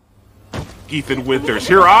 Ethan Winters,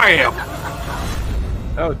 here I am.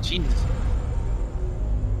 Oh, Jesus.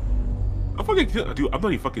 I'm fucking kill, dude. I'm not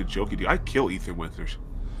even fucking joking, dude. I kill Ethan Winters.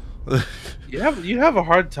 You have a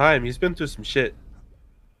hard time. He's been through some shit.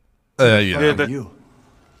 Yeah. Yeah, that- You.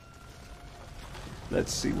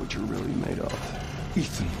 Let's see what you're really made of.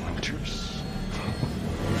 Ethan Winters.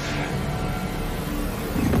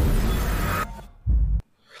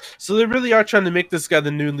 So they really are trying to make this guy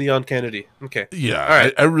the new Leon Kennedy. Okay. Yeah, All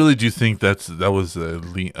right. I really do think that was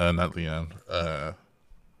not Leon.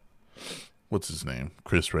 What's his name?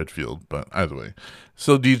 Chris Redfield. But either way,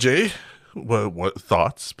 so DJ, what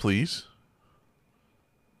thoughts, please?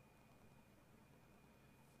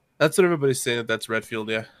 That's what everybody's saying. That's Redfield.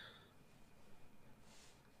 Yeah.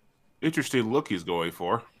 Interesting look he's going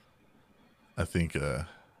for. I think. Hold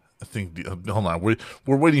on, we're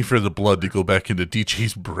waiting for the blood to go back into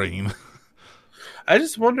DJ's brain. I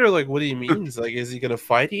just wonder, like, what he means. Like, is he gonna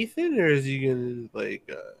fight Ethan, or is he gonna like?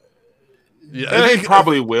 Yeah, I think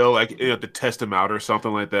probably will, like, to test him out or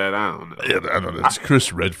something like that. I don't know. Yeah, I don't know. It's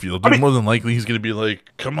Chris Redfield. More than likely, he's going to be like,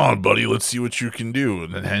 "Come on, buddy, let's see what you can do,"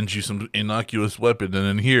 and then hands you some innocuous weapon, and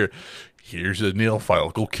then here's a nail file.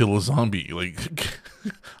 Go kill a zombie. Like,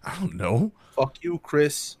 I don't know. Fuck you,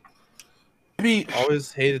 Chris. I mean,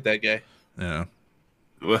 always hated that guy. Yeah.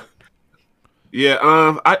 Well, yeah.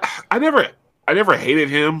 I never hated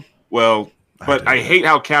him. Well, but I hate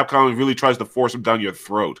how Capcom really tries to force him down your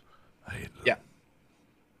throat. Yeah.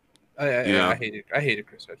 I hated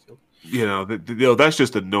Chris Redfield. You know, that's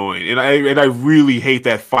just annoying, and I really hate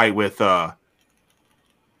that fight with him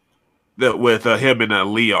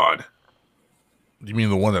and Leon. You mean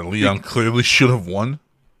the one that Leon clearly should have won?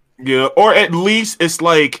 Yeah, or at least it's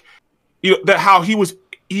like, you know, that how he was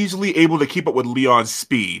easily able to keep up with Leon's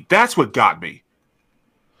speed. That's what got me.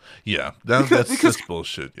 Yeah, that's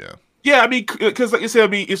bullshit. Yeah. Yeah, I mean, because like I said, I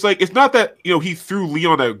mean, it's like, it's not that, you know, he threw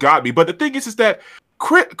Leon that got me, but the thing is that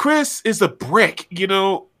Chris is a brick. You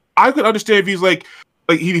know, I could understand if he's like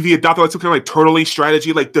he adopted like some kind of like turtling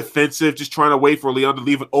strategy, like defensive, just trying to wait for Leon to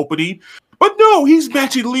leave an opening. But no, he's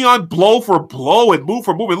matching Leon blow for blow and move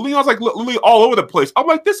for move, and Leon's like literally all over the place. I'm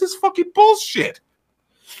like, this is fucking bullshit.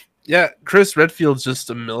 Yeah, Chris Redfield's just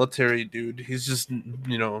a military dude. He's just,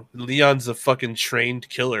 you know, Leon's a fucking trained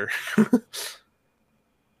killer.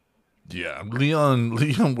 Yeah,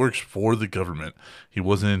 Leon works for the government. He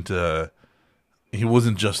wasn't just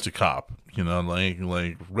a cop. You know,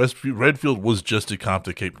 like Redfield was just a cop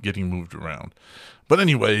that kept getting moved around. But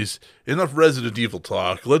anyways, enough Resident Evil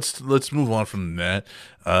talk. Let's move on from that.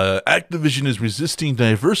 Activision is resisting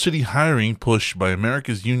diversity hiring push by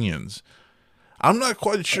America's unions. I'm not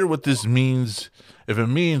quite sure what this means. If it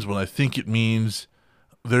means what I think it means,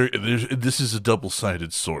 this is a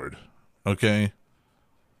double-sided sword. Okay?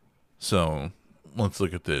 So, let's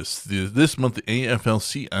look at this. This month, the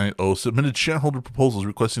AFL-CIO submitted shareholder proposals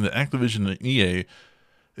requesting that Activision and EA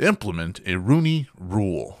implement a Rooney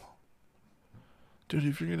Rule. Dude,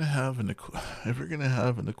 if you're gonna have an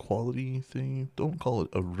equality thing, don't call it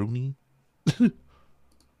a Rooney.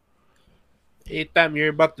 Hey, Tom, you're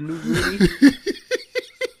about the new Rooney?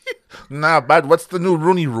 Nah, bud. What's the new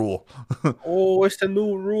Rooney Rule? Oh, it's the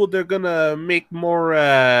new rule. They're gonna make more.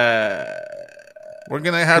 We're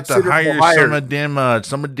gonna have to hire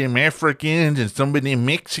some of them Africans and some of them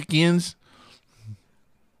Mexicans.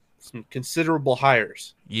 Some considerable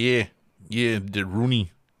hires. Yeah, the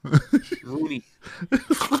Rooney. Rooney.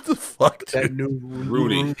 What the fuck, That dude? new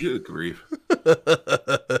Rooney. Good grief. You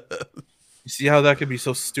see how that could be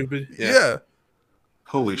so stupid? Yeah.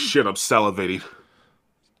 Holy shit, I'm salivating.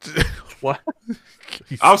 What?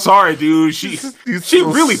 I'm sorry, dude. She He's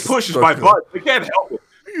really so pushes stuck my up. butt. I can't help it.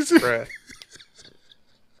 Bruh.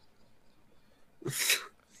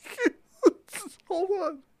 Hold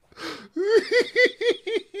on.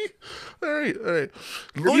 all right.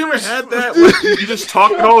 Have you ever had that? Where you just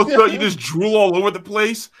talking all the time, you just drool all over the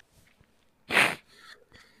place.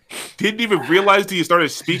 Didn't even realize till you started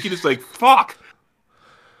speaking. It's like fuck.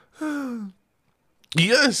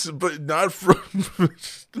 Yes, but not from.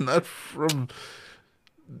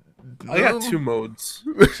 I got two modes.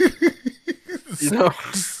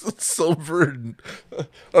 Sober. And,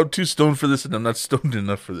 I'm too stoned for this, and I'm not stoned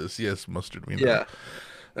enough for this. Yes, mustard. We know. Yeah,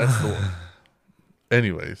 that's the one.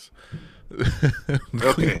 Anyways.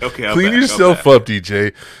 Okay. Clean yourself up,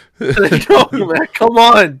 DJ. No, man, come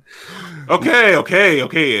on.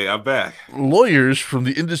 Okay. I'm back. Lawyers from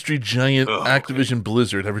the industry giant Activision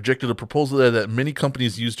Blizzard have rejected a proposal that many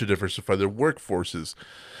companies use to diversify their workforces,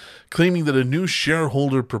 claiming that a new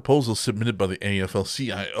shareholder proposal submitted by the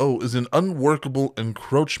AFL-CIO is an unworkable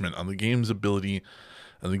encroachment on the gaming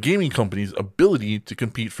company's ability to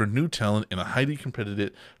compete for new talent in a highly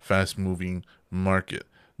competitive, fast-moving market.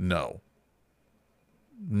 No,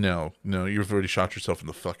 you've already shot yourself in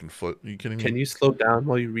the fucking foot. Are you kidding me? Can you slow down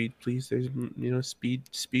while you read, please? There's speed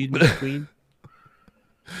in between.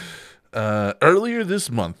 Earlier this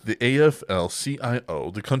month, the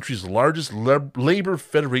AFL-CIO, the country's largest labor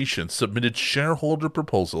federation, submitted shareholder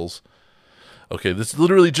proposals. Okay, this is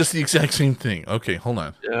literally just the exact same thing. Okay, hold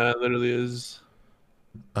on. Yeah, it literally is.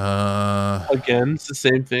 Again, it's the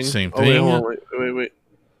same thing. Same thing. Oh, wait.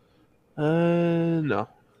 No,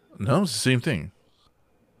 it's the same thing.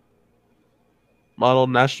 Model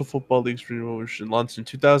National Football League's promotion launched in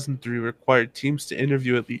 2003 required teams to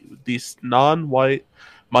interview at least non-white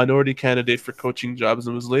minority candidate for coaching jobs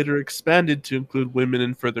and was later expanded to include women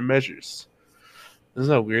in further measures. Isn't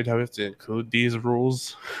that weird how we have to include these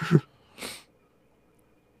rules?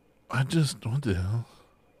 What the hell?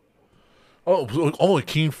 Oh, it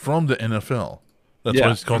came from the NFL. That's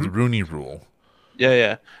why it's called the Rooney Rule.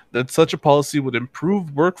 Yeah. That such a policy would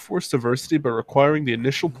improve workforce diversity by requiring the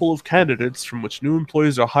initial pool of candidates from which new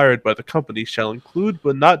employees are hired by the company shall include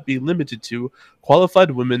but not be limited to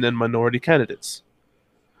qualified women and minority candidates.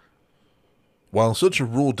 While such a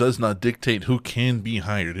rule does not dictate who can be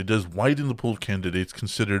hired, it does widen the pool of candidates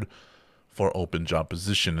considered for open job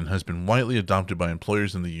position and has been widely adopted by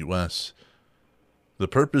employers in the U.S. The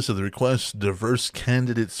purpose of the request diverse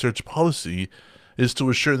candidate search policy is to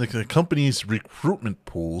assure that the company's recruitment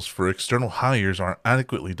pools for external hires are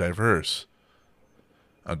adequately diverse.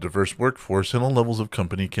 A diverse workforce and all levels of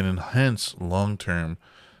company can enhance long-term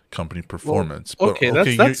company performance. Well,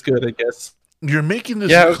 that's good, I guess. You're making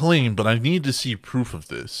this claim, but I need to see proof of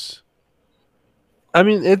this. I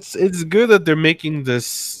mean, it's good that they're making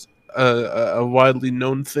this a widely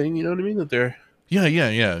known thing. You know what I mean? That they're yeah.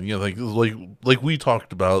 Like we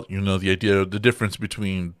talked about. The idea, the difference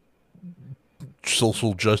between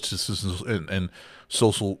social justice and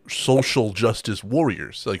social justice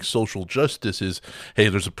warriors. Like social justice is, hey,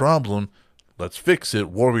 there's a problem, let's fix it.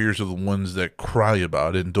 Warriors are the ones that cry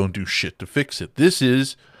about it and don't do shit to fix it. This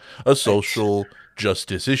is a social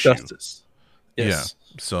justice issue. Justice. Yes.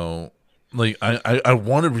 Yeah. So like I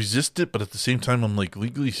want to resist it, but at the same time I'm like,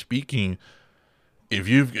 legally speaking, if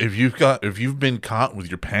you've been caught with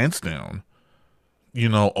your pants down,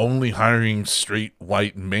 only hiring straight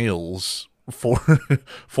white males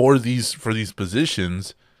for these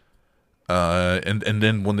positions, and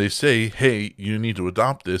then when they say, hey, you need to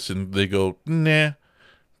adopt this, and they go, nah,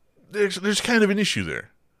 there's kind of an issue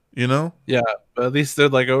there, you know? Yeah, but at least they're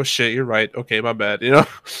like, oh shit, you're right. Okay, my bad. You know.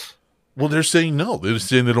 Well, they're saying no. They're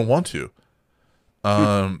saying they don't want to.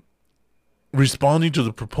 Responding to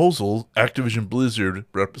the proposal, Activision Blizzard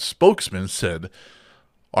spokesman said,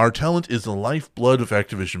 "Our talent is the lifeblood of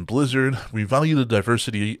Activision Blizzard. We value the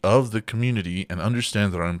diversity of the community and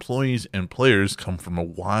understand that our employees and players come from a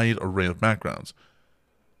wide array of backgrounds.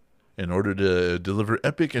 In order to deliver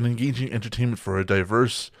epic and engaging entertainment for a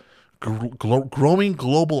diverse, growing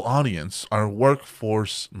global audience, our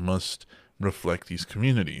workforce must reflect these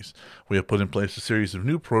communities. We have put in place a series of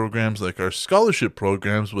new programs like our scholarship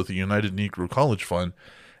programs with the United Negro College Fund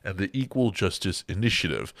and the Equal Justice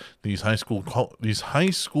Initiative. These high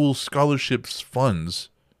school scholarships funds."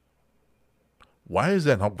 Why is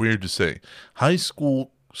that not weird to say? High school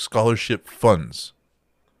scholarship funds.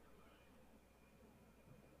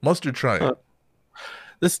 Mustard, try it.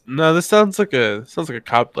 This sounds like a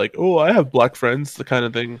cop, like, oh, I have black friends, the kind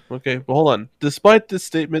of thing. Okay, but hold on. Despite this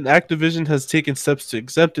statement, Activision has taken steps to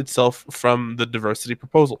exempt itself from the diversity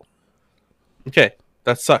proposal. Okay,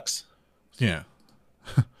 that sucks. Yeah.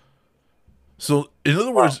 So, in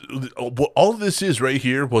other words, what all of this is right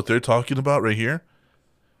here, what they're talking about right here,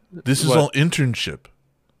 this is all internship.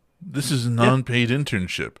 This is non-paid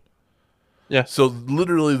internship. Yeah. So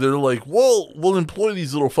literally, they're like, "Well, we'll employ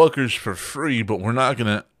these little fuckers for free, but we're not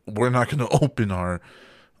gonna open our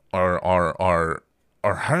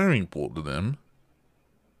hiring pool to them."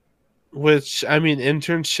 Which, I mean,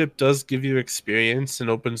 internship does give you experience and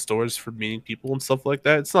opens doors for meeting people and stuff like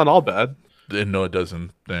that. It's not all bad. And no, it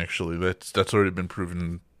doesn't. Actually, that's already been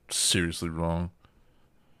proven seriously wrong.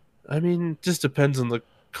 I mean, it just depends on the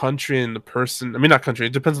country and the person. I mean, not country.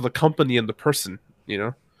 It depends on the company and the person. You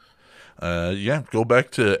know. Yeah, go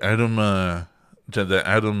back to Adam,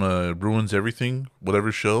 Ruins Everything,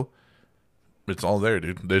 whatever show. It's all there,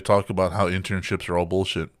 dude. They talk about how internships are all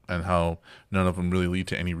bullshit and how none of them really lead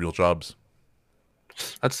to any real jobs.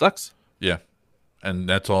 That sucks. Yeah. And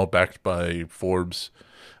that's all backed by Forbes,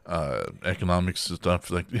 economics and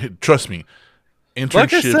stuff. Like, trust me, internships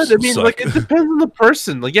like I said, I mean, suck. like, it depends on the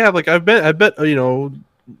person. Like, yeah, like I bet, you know,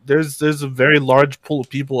 there's a very large pool of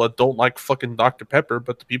people that don't like fucking Dr. Pepper,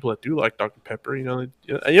 but the people that do like Dr. Pepper, you know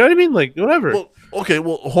what I mean? Like, whatever. Well, okay,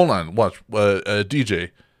 well, hold on. Watch.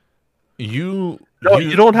 DJ, you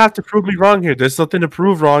don't have to prove me wrong here. There's nothing to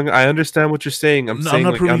prove wrong. I understand what you're saying. I'm saying,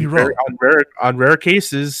 not like, proving you wrong. On rare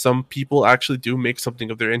cases, some people actually do make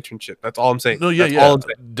something of their internship. That's all I'm saying. No, yeah, That's yeah. all I'm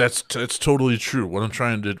saying. That's totally true.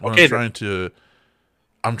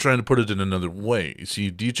 I'm trying to put it in another way. You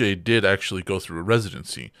see, DJ did actually go through a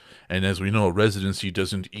residency, and as we know, a residency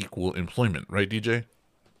doesn't equal employment, right, DJ?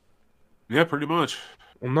 Yeah, pretty much.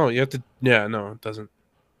 Well, no, you have to. Yeah, no, it doesn't.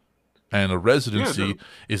 And a residency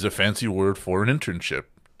is a fancy word for an internship,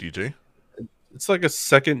 DJ. It's like a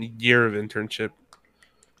second year of internship.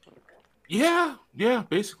 Yeah,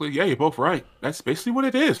 basically. Yeah, you're both right. That's basically what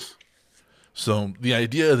it is. So the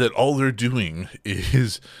idea that all they're doing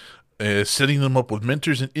is setting them up with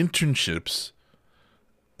mentors and internships.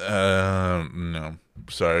 No,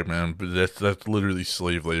 sorry, man, but that's literally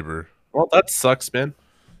slave labor. Well, that sucks, man.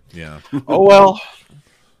 Yeah. Oh well.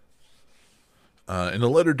 In a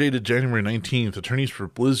letter dated January 19th, attorneys for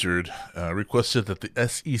Blizzard requested that the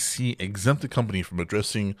SEC exempt the company from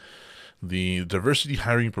addressing the diversity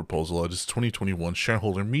hiring proposal at its 2021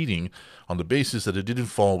 shareholder meeting on the basis that it didn't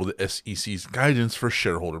follow the SEC's guidance for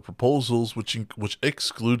shareholder proposals, which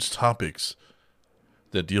excludes topics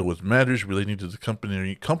that deal with matters relating to the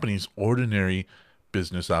company's ordinary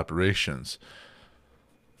business operations.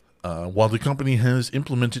 While the company has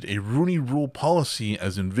implemented a Rooney Rule policy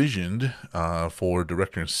as envisioned for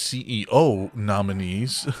director and CEO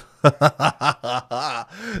nominees.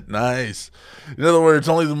 Nice. In other words,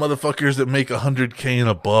 only the motherfuckers that make $100K and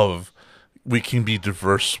above we can be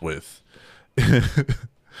diverse with.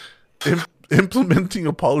 Implementing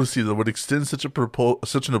a policy that would extend such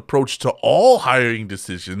an approach to all hiring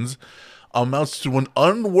decisions amounts to an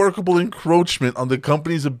unworkable encroachment on the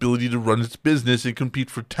company's ability to run its business and compete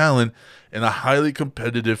for talent in a highly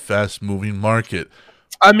competitive, fast-moving market.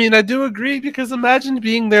 I mean, I do agree, because imagine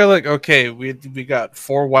being there like, okay, we got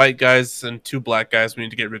 4 white guys and 2 black guys. We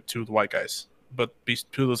need to get rid of 2 of the white guys. But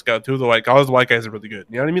 2 of the white guys are really good.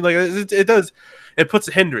 You know what I mean? Like, it puts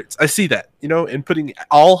a hindrance. I see that, you know, in putting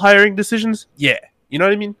all hiring decisions. Yeah. You know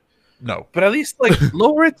what I mean? No. But at least, like,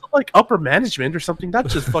 lower it to, like, upper management or something, not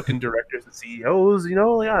just fucking directors and CEOs, you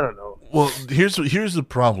know? Like, I don't know. Well, here's the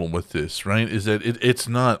problem with this, right? Is that it's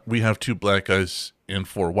not we have 2 black guys and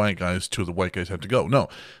 4 white guys, 2 of the white guys have to go. No,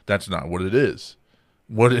 that's not what it is.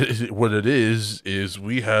 What it is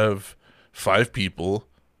we have 5 people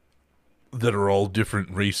that are all different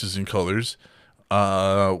races and colors.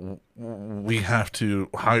 We have to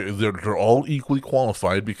hire. They're all equally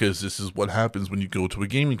qualified because this is what happens when you go to a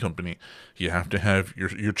gaming company. You have to have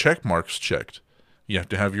your check marks checked. You have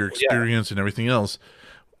to have your experience and everything else.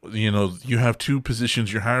 You know, you have 2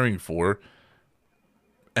 positions you're hiring for,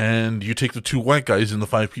 and you take the 2 white guys in the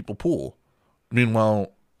 5 people pool.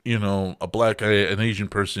 Meanwhile, you know, a black guy, an Asian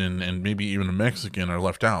person, and maybe even a Mexican are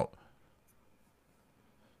left out.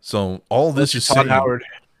 So all this is saying, Howard.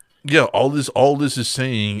 yeah, all this is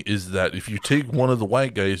saying is that if you take one of the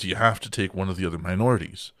white guys, you have to take one of the other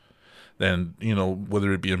minorities. Then, you know,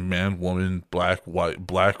 whether it be a man, woman, black, white,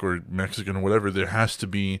 black or Mexican or whatever, there has to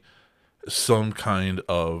be some kind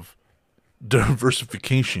of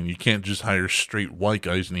diversification. You can't just hire straight white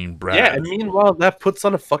guys named Brad. Yeah, and meanwhile, that puts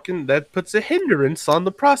a hindrance on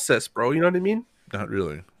the process, bro. You know what I mean? Not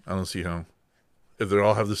really. I don't see how. If they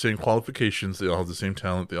all have the same qualifications, they all have the same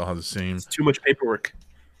talent, they all have the same. It's too much paperwork.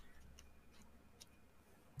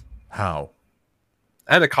 How?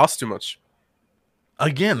 And it costs too much.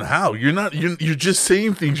 Again, how? You're just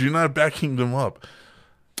saying things. You're not backing them up.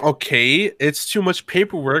 Okay, it's too much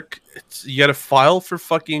paperwork. You got to file for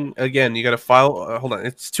fucking you got to file. Hold on,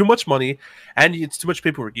 it's too much money, and it's too much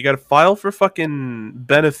paperwork. You got to file for fucking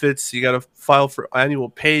benefits. You got to file for annual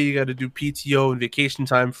pay. You got to do PTO and vacation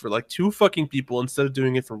time for like 2 fucking people instead of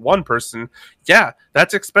doing it for 1 person. Yeah,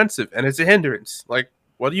 that's expensive, and it's a hindrance. Like,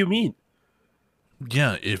 what do you mean?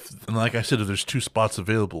 Yeah, like I said, if there's 2 spots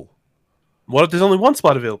available, what if there's only 1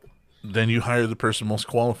 spot available? Then you hire the person most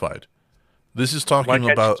qualified. This is talking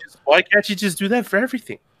why can't you just do that for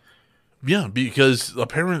everything? Yeah, because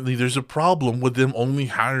apparently there's a problem with them only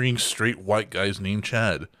hiring straight white guys named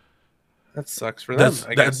Chad. That sucks for them.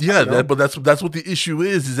 But that's what the issue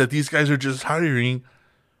is that these guys are just hiring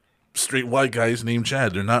straight white guys named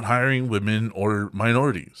Chad. They're not hiring women or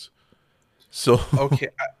minorities. So okay,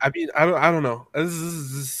 I mean, I don't know. This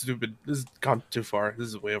is stupid. This has gone too far. This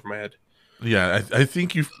is way over my head. Yeah, I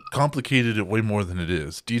think you've complicated it way more than it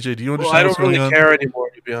is. DJ, do you understand? Well, I don't really care anymore,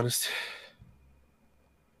 to be honest.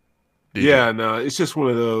 DJ. Yeah, no, it's just one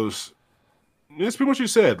of those. It's pretty much what you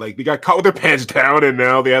said. Like, they got caught with their pants down, and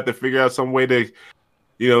now they have to figure out some way to,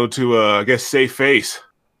 I guess, save face.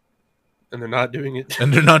 And they're not doing it.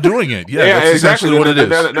 Yeah, that's exactly what it is.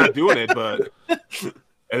 They're not doing it, but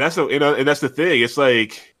and that's the thing. It's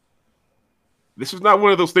like this is not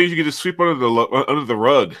one of those things you can just sweep under the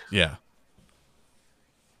rug. Yeah.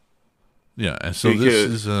 Yeah, and so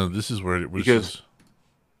this is where it was. Because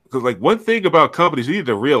like one thing about companies you need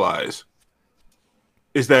to realize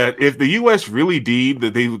is that if the U.S. really deem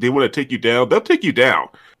that they want to take you down, they'll take you down.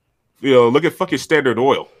 Look at fucking Standard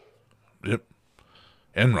Oil. Yep.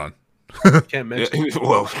 Enron. Can't mention.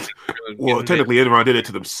 Well, technically Enron did it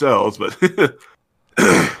to themselves, but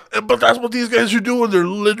but that's what these guys are doing. They're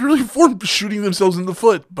literally shooting themselves in the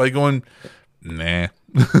foot by going, nah.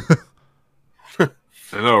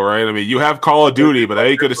 I know, right? I mean, you have Call of Duty, but I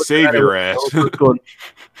ain't gonna save your ass.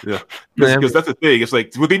 Yeah, because that's the thing. It's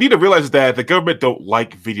like what they need to realize is that the government don't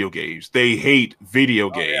like video games. They hate video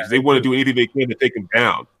games. Yeah, they want to do anything they can to take them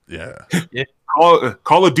down. Yeah.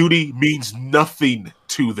 Call of Duty means nothing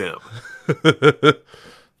to them. And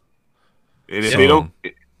if they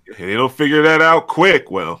don't figure that out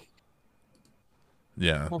quick, well,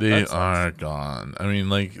 yeah, they are gone. I mean,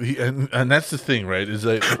 like, and that's the thing, right? Is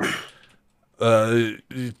that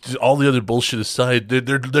all the other bullshit aside,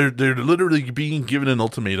 they're literally being given an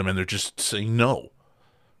ultimatum, and they're just saying no.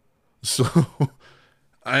 So,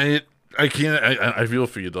 I can't. I feel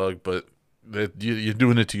for you, dog, but that you're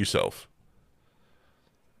doing it to yourself.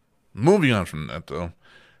 Moving on from that, though,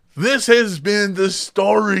 this has been the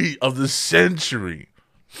story of the century.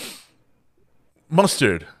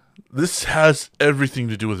 Mustard, this has everything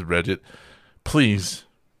to do with Reddit. Please,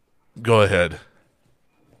 go ahead.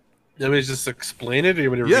 Let me just explain it, or you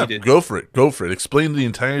want me to read it? Go for it. Explain the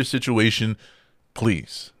entire situation,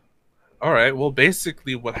 please. All right. Well,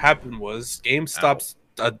 basically, what happened was GameStop's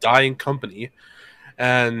a dying company,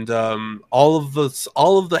 and all of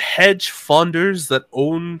the hedge funders that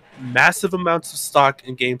own massive amounts of stock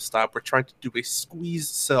in GameStop were trying to do a squeeze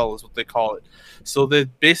sell, is what they call it. So they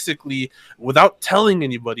basically, without telling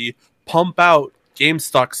anybody, pump out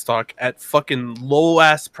GameStop stock at fucking low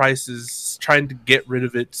ass prices, trying to get rid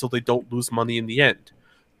of it so they don't lose money in the end.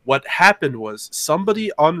 What happened was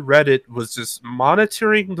somebody on Reddit was just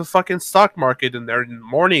monitoring the fucking stock market in their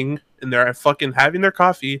morning, and they're fucking having their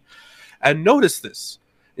coffee, and noticed this.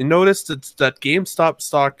 And noticed that GameStop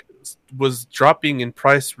stock was dropping in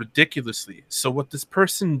price ridiculously. So what this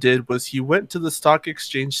person did was he went to the stock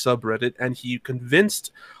exchange subreddit and he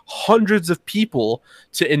convinced hundreds of people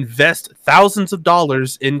to invest thousands of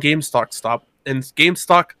dollars in GameStop stock,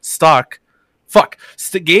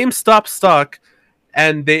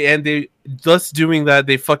 and they thus doing that,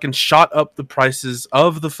 they fucking shot up the prices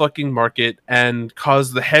of the fucking market and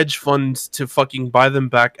caused the hedge funds to fucking buy them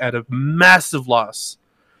back at a massive loss.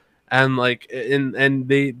 And like, and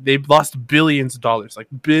they've lost billions of dollars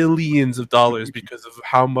because of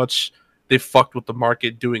how much they fucked with the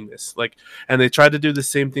market doing this. Like, and they tried to do the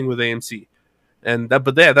same thing with AMC, and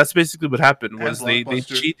that's basically what happened. Was they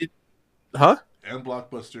cheated, huh? And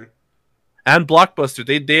Blockbuster. And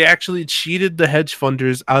Blockbuster, they actually cheated the hedge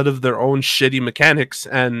funders out of their own shitty mechanics,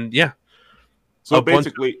 and yeah. So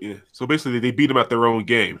basically, they beat them at their own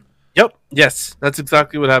game. Yep. Yes, that's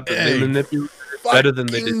exactly what happened. They manipulated better than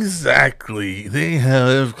they did. Exactly. They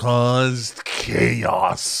have caused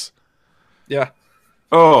chaos. Yeah.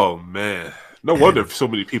 Oh man. No wonder so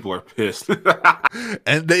many people are pissed.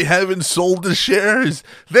 And they haven't sold the shares.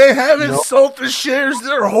 They haven't sold the shares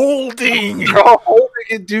they're holding. They're all holding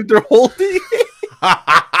it, dude. They're holding it.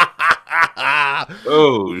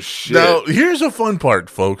 Oh shit. Now, here's a fun part,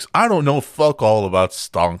 folks. I don't know fuck all about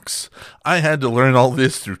stonks. I had to learn all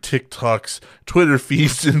this through TikToks, Twitter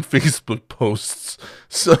feeds, and Facebook posts.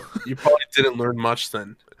 So you probably didn't learn much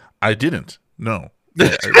then. I didn't. No.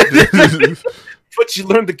 But you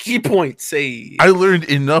learned the key points. I learned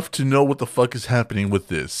enough to know what the fuck is happening with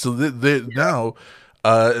this. So now,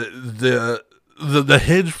 the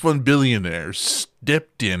hedge fund billionaires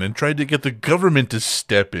stepped in and tried to get the government to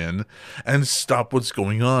step in and stop what's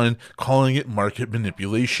going on, calling it market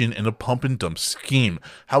manipulation and a pump and dump scheme.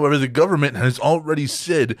 However, the government has already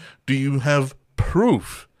said, do you have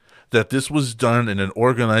proof that this was done in an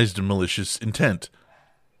organized and malicious intent?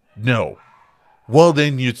 No. Well,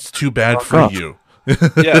 then it's too bad for you.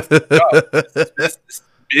 Yeah.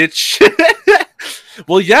 Bitch.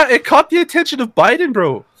 Well, yeah, it caught the attention of Biden,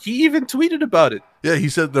 bro. He even tweeted about it. Yeah, he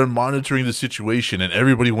said they're monitoring the situation, and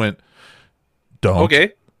everybody went, don't.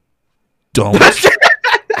 Okay. Don't.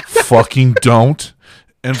 Fucking don't.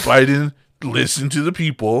 And Biden listened to the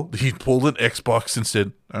people. He pulled an Xbox and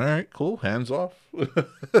said, all right, cool, hands off.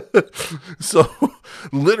 So,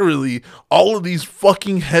 literally, all of these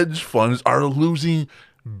fucking hedge funds are losing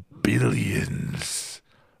billions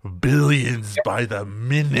by the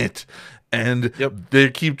minute. And they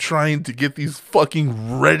keep trying to get these fucking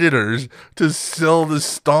Redditors to sell the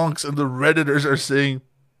stonks, and the Redditors are saying,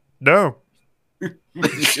 no.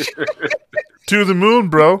 To the moon,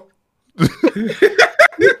 bro.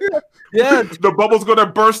 Yeah, the bubble's gonna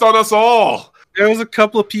burst on us all. There was a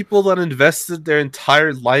couple of people that invested their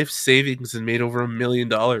entire life savings and made over $1 million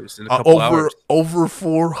in a couple hours. Over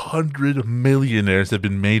 400 millionaires have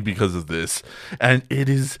been made because of this, and it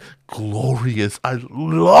is glorious. I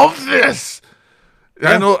love this.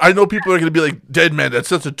 Yeah. I know people are going to be like, "Dead man, that's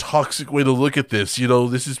such a toxic way to look at this." You know,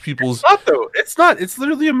 this is people's. It's not though. It's not. It's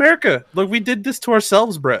literally America. Look, we did this to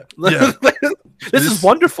ourselves, Brett. Yeah. This is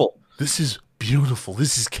wonderful. This is beautiful.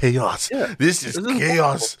 This is chaos. Yeah. This is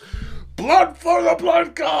chaos. Wonderful. Blood for the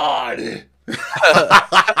blood god.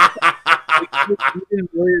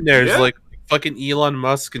 Millionaires like fucking Elon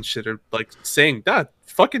Musk and shit are like saying, "Nah,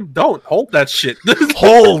 fucking don't hold that shit.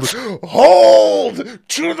 hold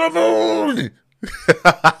to the moon."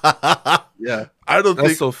 Yeah, I don't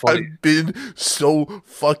think so funny. I've been so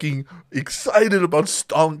fucking excited about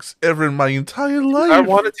stonks ever in my entire life. I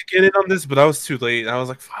wanted to get in on this, but I was too late. I was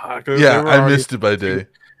like, "Fuck." Yeah, I missed it by day.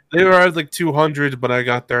 They were at like 200 when I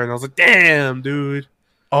got there, and I was like, "Damn, dude."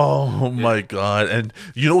 Oh my god! And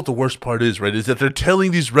you know what the worst part is, right? Is that they're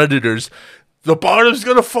telling these Redditors, the bottom's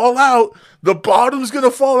gonna fall out. The bottom's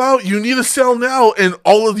gonna fall out. You need to sell now. And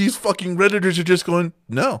all of these fucking Redditors are just going,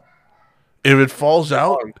 no. If it falls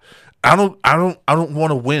out, I don't want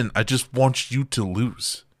to win. I just want you to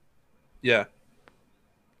lose. Yeah.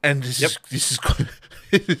 And this is gorgeous.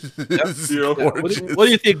 What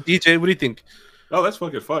do you think, DJ? What do you think? Oh, that's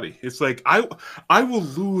fucking funny. It's like I will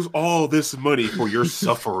lose all this money for your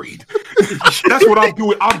suffering. That's what I'm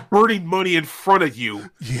doing. I'm burning money in front of you.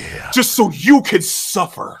 Yeah. Just so you can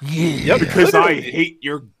suffer. Yeah. Because I hate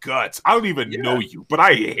your guts. I don't even know you, but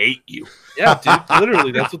I hate you. Yeah, dude.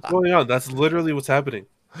 Literally, that's what's going on. That's literally what's happening.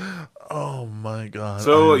 Oh my god.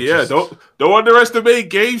 So don't underestimate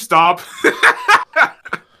GameStop.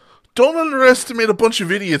 Don't underestimate a bunch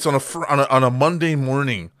of idiots on a Monday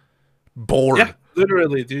morning. Bored. Yeah,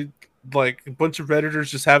 literally, dude. Like a bunch of Redditors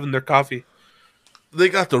just having their coffee. they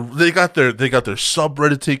got their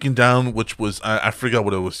subreddit taken down, which was I forgot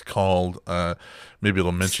what it was called. Maybe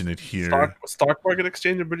it'll mention it here. Stock market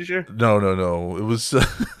exchange, I'm pretty sure. No. It was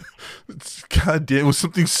goddamn. It was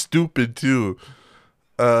something stupid too.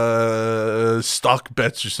 Stock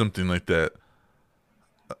bets or something like that.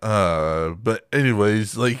 But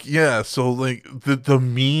anyways, like, yeah. So like the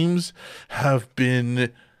memes have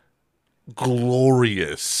been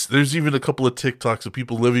glorious. There's even a couple of TikToks of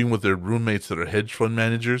people living with their roommates that are hedge fund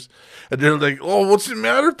managers, and they're like, "Oh, what's the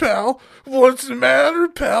matter, pal? What's the matter,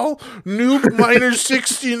 pal? Noob Miner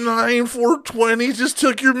 69 420 just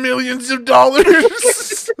took your millions of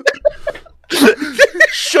dollars."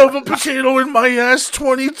 Shove a potato in my ass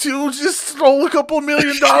 22 just stole a couple $1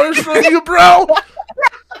 million from you, bro.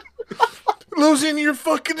 Losing your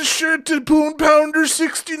fucking shirt to Poon Pounder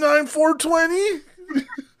 69 420.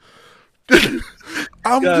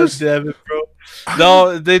 God damn it, bro.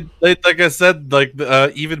 No, they like I said, like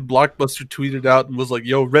even Blockbuster tweeted out and was like,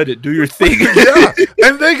 "Yo, Reddit, do your thing." Yeah,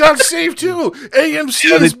 and they got saved too.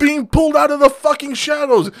 AMC is being pulled out of the fucking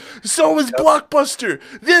shadows. So is Blockbuster.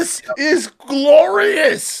 This is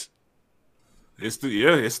glorious. It's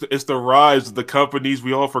the rise of the companies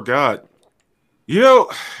we all forgot.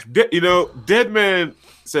 Deadman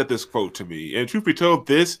said this quote to me, and truth be told,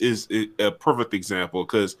 this is a perfect example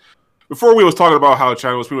because before we was talking about how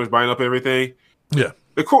China was pretty much buying up everything. Yeah.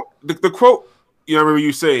 The quote, I remember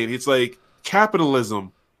you saying, it's like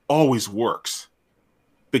capitalism always works.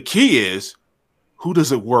 The key is, who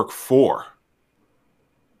does it work for?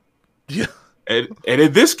 Yeah. And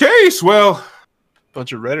in this case, well,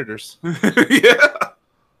 bunch of Redditors. Yeah.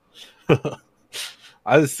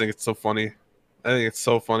 I just think it's so funny. I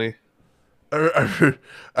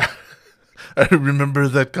remember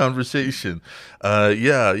that conversation. We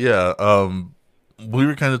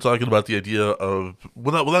were kind of talking about the idea of,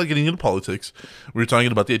 without getting into politics, we were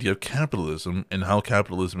talking about the idea of capitalism and how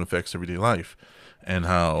capitalism affects everyday life, and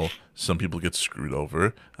how some people get screwed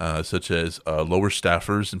over, such as lower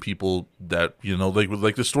staffers and people that,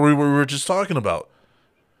 like the story where we were just talking about.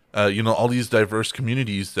 All these diverse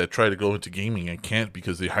communities that try to go into gaming and can't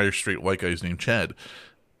because they hire straight white guys named Chad.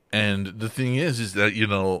 And the thing is that,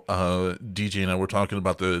 DJ and I were talking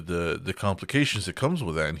about the complications that comes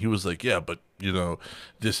with that. And he was like, yeah, but,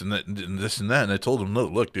 this and that and this and that. And I told him, no,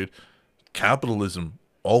 look, dude, capitalism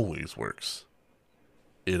always works.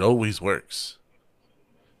 It always works.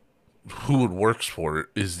 Who it works for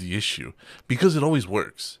is the issue, because it always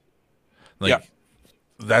works. Like, yeah.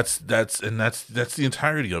 That's the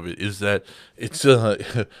entirety of it, is that it's a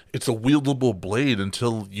wieldable blade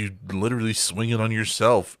until you literally swing it on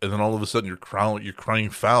yourself, and then all of a sudden you're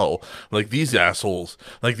crying foul, like these assholes,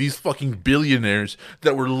 like these fucking billionaires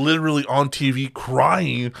that were literally on TV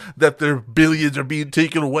crying that their billions are being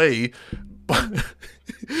taken away by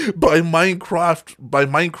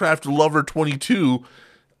Minecraft Lover 22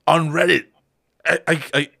 on Reddit.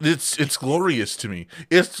 It's glorious to me.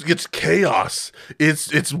 It's chaos.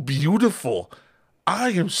 It's beautiful. I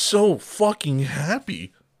am so fucking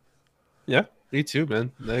happy. Yeah, me too,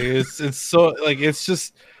 man. Like, it's so, like, it's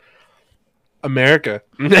just America.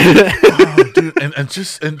 Oh, dude, and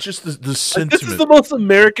just the sentiment. This is the most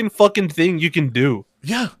American fucking thing you can do.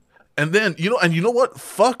 Yeah. And then, you know what?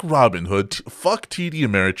 Fuck Robinhood, fuck TD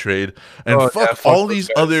Ameritrade, and fuck all these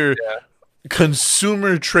other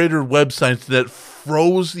consumer trader websites that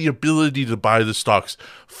froze the ability to buy the stocks.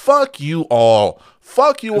 Fuck you all.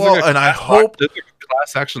 And I hope there's a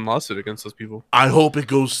class action lawsuit against those people. I hope it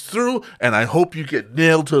goes through, and I hope you get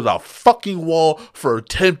nailed to the fucking wall for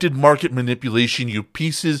attempted market manipulation, you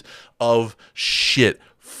pieces of shit.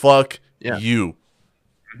 Fuck you.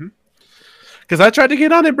 Because I tried to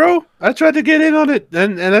get on it, bro. I tried to get in on it,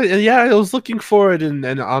 and I was looking for it, and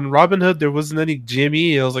on Robinhood there wasn't any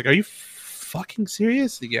GME. I was like, are you fucking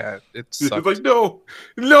serious? Yeah, it sucked. It's like,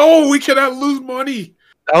 no, we cannot lose money.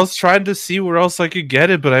 I was trying to see where else I could get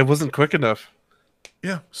it, but I wasn't quick enough.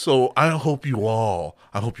 Yeah, so I hope you all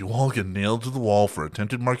get nailed to the wall for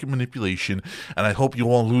attempted market manipulation, and I hope you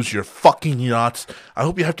all lose your fucking yachts. I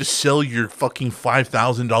hope you have to sell your fucking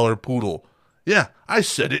 $5,000 poodle. Yeah, I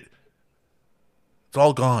said it. It's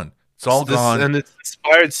all gone. It's all gone. And it's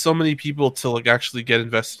inspired so many people to like actually get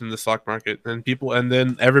invested in the stock market, and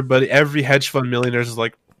then every hedge fund millionaires is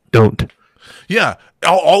like, don't. Yeah,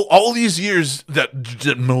 all these years that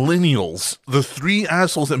millennials, the three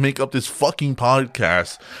assholes that make up this fucking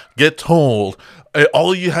podcast, get told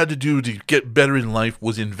all you had to do to get better in life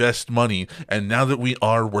was invest money, and now that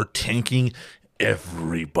we're tanking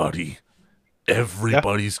everybody.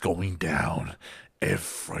 Everybody's going down.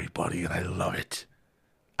 Everybody, and I love it.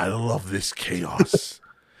 I love this chaos.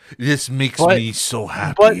 This makes But- me so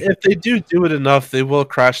happy. But if they do it enough, they will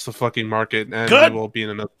crash the fucking market, and Good. we will be in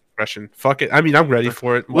another depression. Fuck it. I mean, I'm ready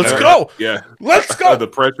for it. Let's Whatever. go. Yeah. Let's go.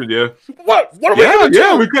 Depression, yeah. What are we Yeah, gonna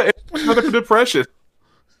yeah, do? we got another depression.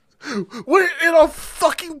 We're in a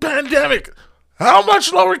fucking pandemic. How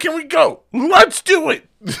much lower can we go? Let's do it.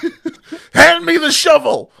 Hand me the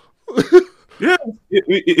shovel. Yeah,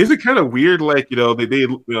 is it kind of weird? Like, you know, they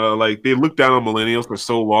look down on millennials for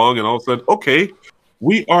so long, and all of a sudden, okay,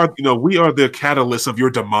 we are the catalyst of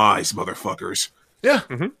your demise, motherfuckers. Yeah,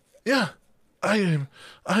 Mm-hmm. yeah. I am.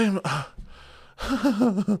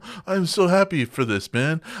 I'm so happy for this,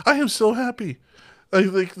 man. I am so happy.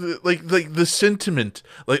 Like the sentiment.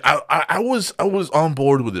 Like I was on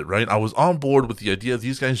board with it, right? I was on board with the idea of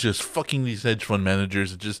these guys just fucking these hedge fund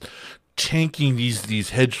managers and just tanking these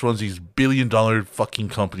hedge funds, these billion-dollar fucking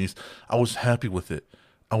companies. I was happy with it.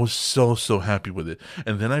 I was so happy with it.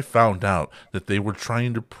 And then I found out that they were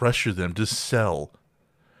trying to pressure them to sell.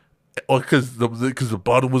 Because the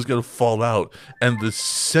bottom was going to fall out. And the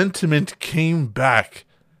sentiment came back.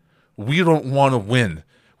 We don't want to win.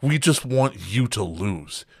 We just want you to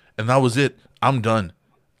lose. And that was it. I'm done.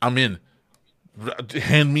 I'm in.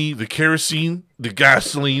 Hand me the kerosene, the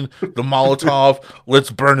gasoline, the Molotov. Let's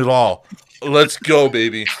burn it all. Let's go,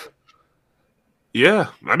 baby. Yeah,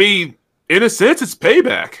 I mean, in a sense, it's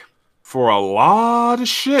payback for a lot of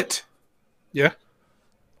shit. Yeah.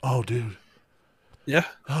 Oh, dude. Yeah.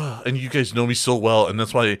 And you guys know me so well, and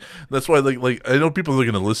that's why like I know people are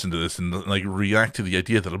gonna listen to this and like react to the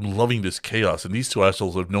idea that I'm loving this chaos, and these two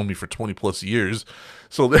assholes have known me for 20 plus years,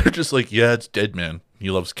 so they're just like, yeah, it's dead, man. He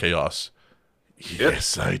loves chaos.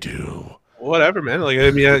 Yes, I do. Whatever, man. Like, I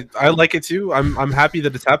mean, I like it too. I'm happy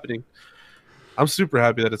that it's happening. I'm super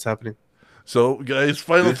happy that it's happening. So, guys,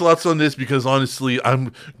 final thoughts on this, because honestly,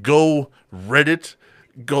 go Reddit,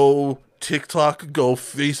 go TikTok, go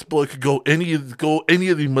Facebook, go any of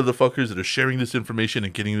the motherfuckers that are sharing this information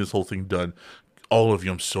and getting this whole thing done. All of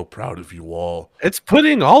you, I'm so proud of you all. It's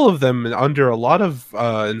putting all of them under a lot of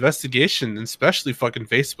investigation, especially fucking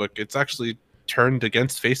Facebook. It's actually turned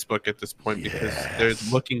against Facebook at this point because they're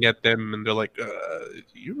looking at them and they're like,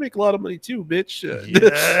 you make a lot of money too, bitch.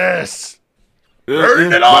 Yes.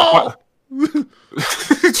 Burn it all.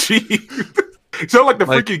 Gee. Sound like the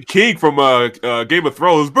freaking king from Game of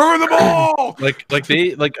Thrones. Burn them all. I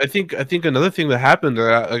think another thing that happened,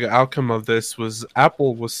 like outcome of this, was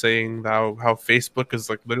Apple was saying how Facebook is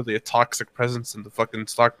like literally a toxic presence in the fucking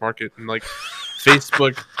stock market, and like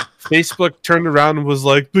Facebook turned around and was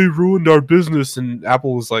like, they ruined our business, and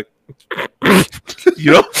Apple was like,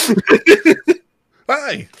 you know,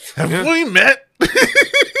 hi, have we met?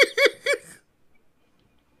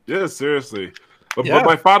 Yeah, seriously. But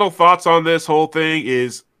my final thoughts on this whole thing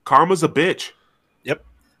is karma's a bitch. Yep.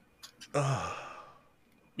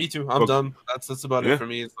 Me too. I'm done. That's about it for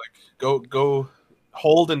me. It's like go,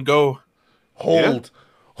 hold and go. Hold.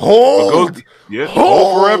 Hold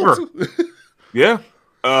forever. Yeah.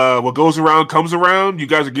 What goes around comes around. You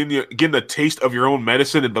guys are getting a taste of your own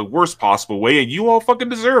medicine in the worst possible way, and you all fucking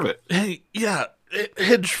deserve it. Hey, yeah,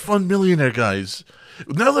 hedge fund millionaire guys.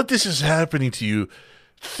 Now that this is happening to you,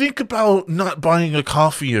 think about not buying a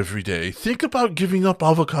coffee every day. Think about giving up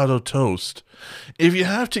avocado toast. If you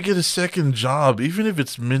have to get a second job, even if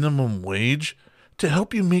it's minimum wage, to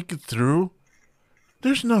help you make it through,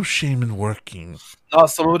 there's no shame in working.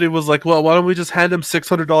 Somebody was like, well, why don't we just hand them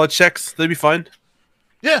 $600 checks? They'd be fine.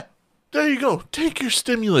 Yeah, there you go. Take your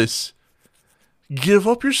stimulus. Give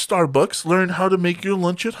up your Starbucks. Learn how to make your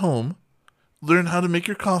lunch at home. Learn how to make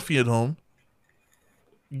your coffee at home.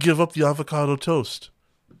 Give up the avocado toast.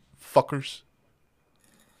 Fuckers.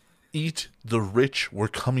 Eat the rich. We're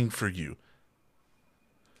coming for you.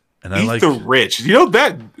 And Eat the rich. You know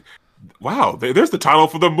that? Wow, there's the title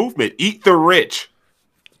for the movement. Eat the rich.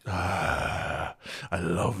 I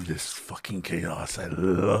love this fucking chaos. I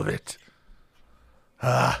love it.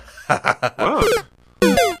 Wow.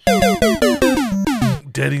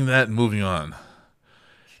 Deading that and moving on.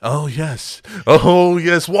 Oh, yes. Oh,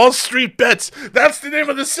 yes. Wall Street Bets. That's the name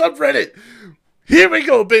of the subreddit. Here we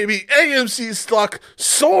go, baby. AMC stock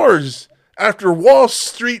soars after Wall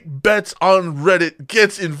Street Bets on Reddit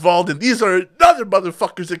gets involved. And these are other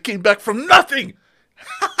motherfuckers that came back from nothing.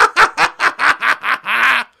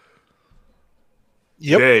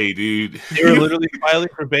 Yep. Hey, dude. They were literally filing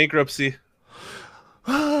for bankruptcy.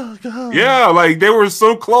 Oh, God. Yeah, like they were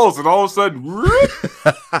so close, and all of a sudden,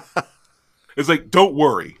 it's like, don't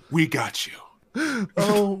worry, we got you.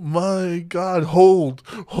 Oh my God! Hold,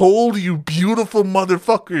 you beautiful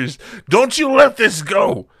motherfuckers! Don't you let this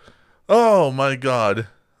go! Oh my God!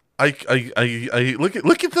 I look at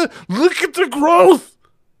the growth.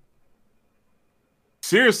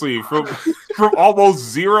 seriously, from almost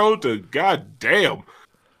zero to goddamn.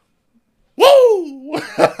 Woo!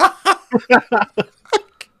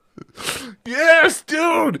 Yes,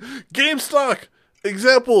 dude. GameStop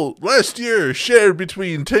example last year shared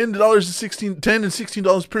between $10 and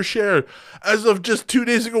 $16 per share. As of just 2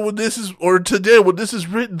 days ago, today when this is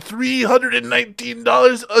written,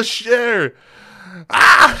 $319 a share.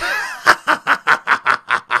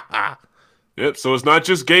 Yep. So it's not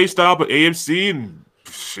just GameStop, but AMC and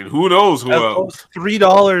who knows who else.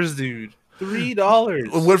 $3, dude. $3.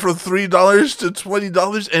 It went from $3 to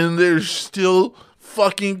 $20, and they're still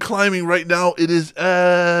fucking climbing right now. It is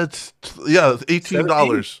at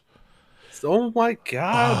 $18. Oh my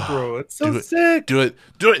god, bro! It's so sick. Do it!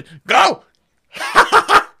 Go!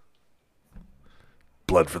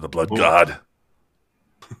 Blood for the blood god.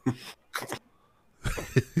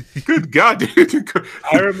 Good god, dude!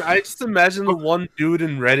 I just imagine the one dude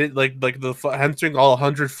in Reddit, like answering all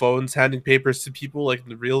 100 phones, handing papers to people, like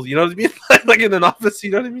the real, you know what I mean? like in an office,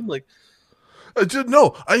 you know what I mean? Like,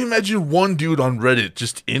 no, I imagine one dude on Reddit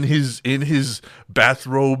just in his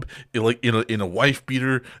bathrobe, in a wife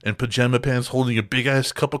beater and pajama pants, holding a big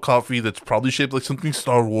ass cup of coffee that's probably shaped like something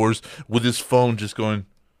Star Wars, with his phone, just going,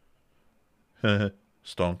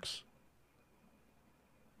 stonks.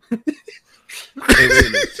 hey, wait a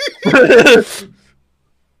minute.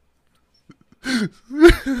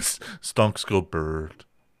 Stonks go bird.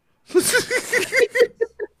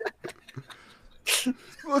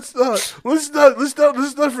 Let's not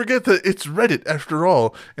forget that it's Reddit after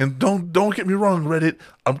all. And don't get me wrong, Reddit.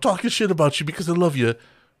 I'm talking shit about you because I love you.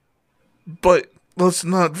 But let's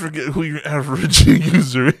not forget who your average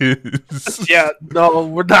user is. Yeah, no,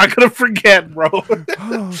 we're not gonna forget, bro.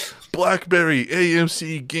 BlackBerry,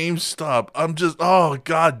 AMC, GameStop.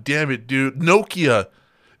 God damn it, dude. Nokia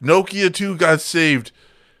 2 got saved.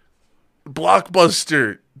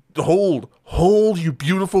 Blockbuster. Hold, you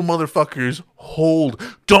beautiful motherfuckers. Hold.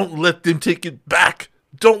 Don't let them take it back.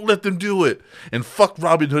 Don't let them do it. And fuck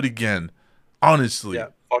Robinhood again. Honestly. Yeah,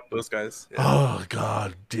 fuck those guys. Yeah. Oh,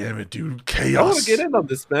 god damn it, dude. Chaos. I want to get in on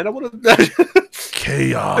this, man. I want to.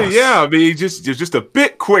 Chaos. Yeah, I mean, just a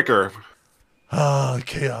bit quicker.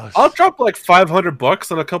 Chaos. I'll drop like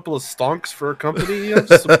 $500 on a couple of stonks for a company.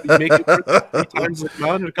 So we make it 3 times the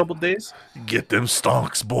amount in a couple of days. Get them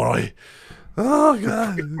stonks, boy. Oh,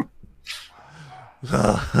 God.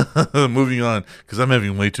 Moving on, because I'm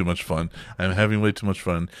having way too much fun.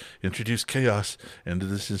 Introduce chaos into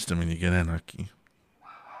the system and you get anarchy.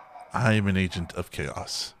 I am an agent of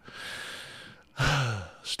chaos.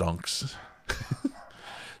 Stonks.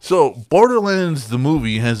 So, Borderlands, the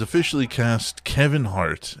movie, has officially cast Kevin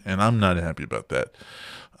Hart, and I'm not happy about that.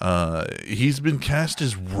 He's been cast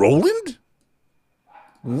as Roland?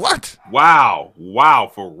 What? Wow,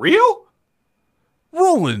 for real?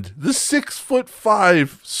 Roland, the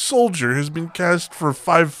 6'5" soldier, has been cast for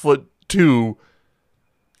 5'2"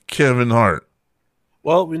 Kevin Hart.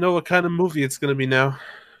 Well, we know what kind of movie it's going to be now.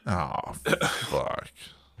 Oh, fuck.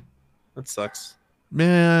 That sucks.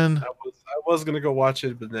 Man. I was going to go watch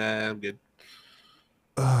it, but nah, I'm good.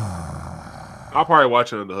 I'll probably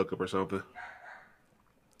watch it on the hookup or something.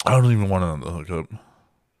 I don't even want it on the hookup.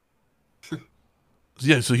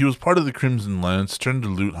 Yeah, so he was part of the Crimson Lance, turned to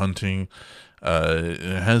loot hunting.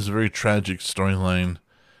 It has a very tragic storyline.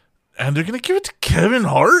 And they're going to give it to Kevin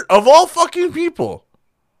Hart? Of all fucking people.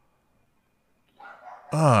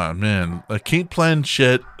 Ah, man. Kate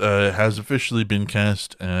Blanchett has officially been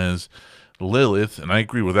cast as Lilith, and I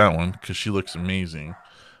agree with that one, because she looks amazing.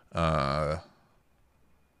 And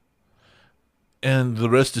the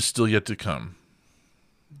rest is still yet to come.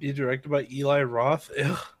 Be directed by Eli Roth?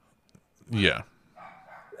 Ugh. Yeah.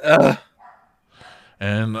 Ugh.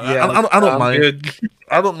 And yeah, I don't mind. Good.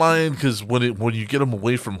 I don't mind because when you get him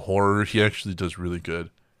away from horror, he actually does really good.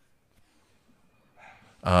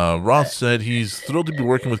 Roth said he's thrilled to be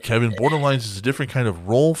working with Kevin. Borderlands is a different kind of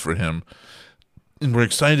role for him, and we're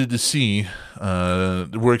excited to see.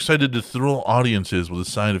 We're excited to thrill audiences with a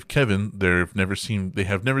side of Kevin they have never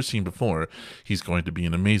seen before. He's going to be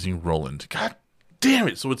an amazing Roland. God damn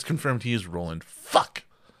it! So it's confirmed he is Roland. Fuck.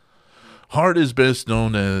 Hart is best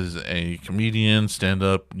known as a comedian,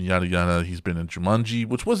 stand-up, yada yada. He's been in Jumanji,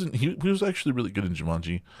 which wasn't. He was actually really good in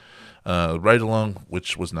Jumanji. Ride Along,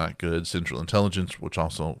 which was not good. Central Intelligence, which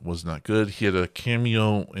also was not good. He had a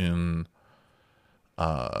cameo in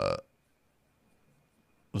the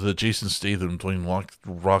Jason Statham Dwayne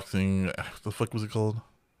Rock thing. What the fuck was it called?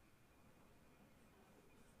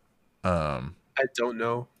 I don't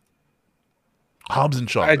know. Hobbs and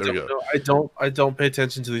Shaw. I There we don't go. know. I don't pay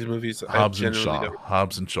attention to these movies. Hobbs and Shaw.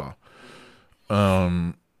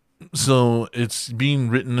 So it's being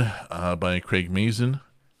written by Craig Mazin,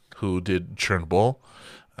 who did Chernobyl,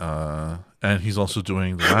 and he's also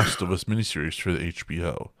doing the Last of Us miniseries for the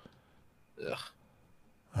HBO.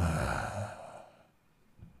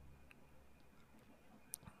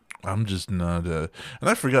 I'm just not. And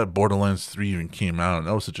I forgot Borderlands 3 even came out.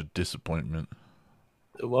 That was such a disappointment.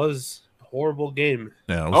 It was a horrible game.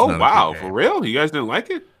 Yeah. It was Oh not a wow, good for game. real? You guys didn't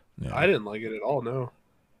like it? Yeah. I didn't like it at all. No.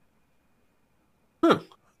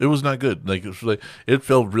 It was not good. It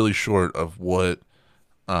fell really short of what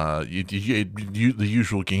the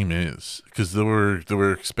usual game is, because they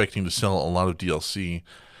were expecting to sell a lot of DLC,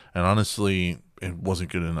 and honestly, it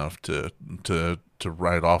wasn't good enough to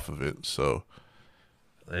ride off of it. So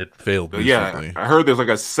it failed. Yeah, recently. I heard there's like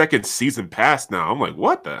a second season pass now. I'm like,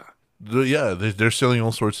 what the? Yeah, they're selling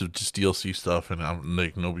all sorts of just DLC stuff, and I'm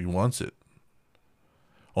like, nobody wants it.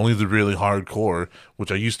 Only the really hardcore, which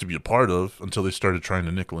I used to be a part of until they started trying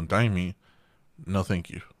to nickel and dime me. No, thank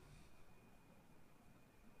you.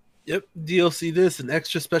 Yep, DLC this and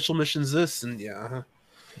extra special missions this and yeah.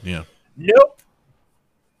 Yeah. Nope.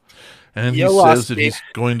 And he You says lost that me. he's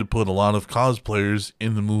going to put a lot of cosplayers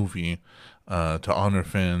in the movie to honor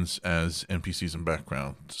fans as NPCs in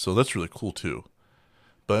background. So that's really cool too.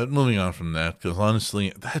 But moving on from that, because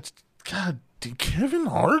honestly, that's Kevin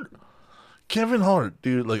Hart,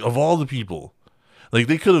 dude. Like, of all the people, like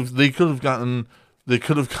they could have gotten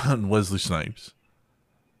Wesley Snipes.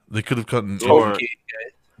 They could have gotten Or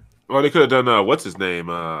they could have done what's his name?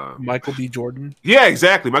 Michael B. Jordan. Yeah,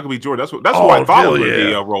 exactly, Michael B. Jordan. That's who I thought hell was going to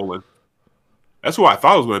be yeah. rolling. That's who I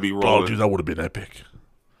thought was going to be rolling. Oh, dude, that would have been epic.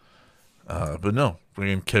 But no, bring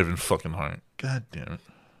in Kevin fucking Hart. God damn it.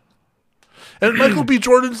 And Michael B.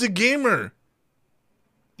 Jordan's a gamer.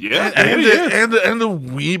 Yeah, and he is. a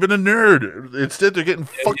weeb and a nerd. Instead, they're getting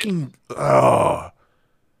fucking. Oh,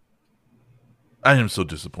 I am so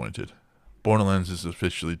disappointed. Borderlands has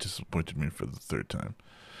officially disappointed me for the third time.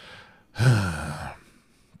 Time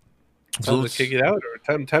to kick it out, or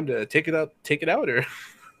time to take it out, or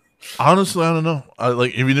honestly, I don't know.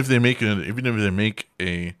 Even if they make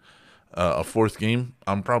a fourth game,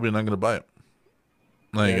 I'm probably not going to buy it.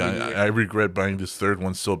 I regret buying this third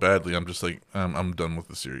one so badly. I'm just like, I'm done with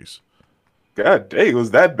the series. God dang,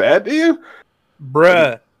 was that bad to you?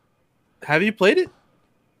 bruh. Have you played it?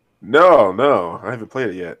 No, I haven't played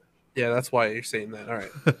it yet. Yeah, that's why you're saying that. All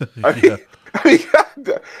right.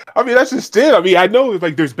 I mean, that's just it. I mean, I know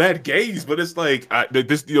like there's bad games, but it's like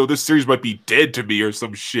this series might be dead to me or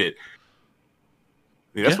some shit.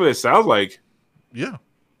 I mean, that's what it sounds like. Yeah,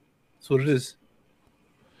 that's what it is.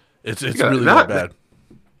 It's really not bad.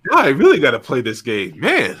 No, I really got to play this game,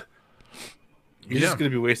 man. You're just gonna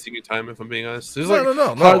be wasting your time if I'm being honest. There's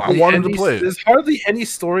No. I wanted to play it. There's hardly any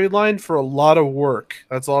storyline for a lot of work.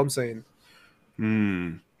 That's all I'm saying.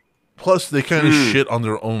 Plus, they kind of shit on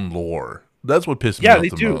their own lore. That's what pissed me Yeah, off they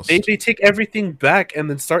the do. most. They take everything back and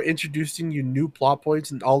then start introducing you new plot points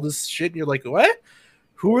and all this shit. And you're like, what?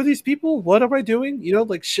 Who are these people? What am I doing? You know,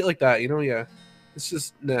 like shit like that. You know, yeah. It's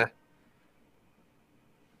just nah.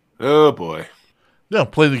 Oh boy. No,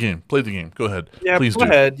 play the game. Go ahead. Yeah, please go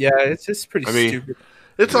do. ahead. Yeah, it's just pretty stupid.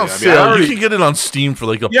 It's on I sale. already- You can get it on Steam for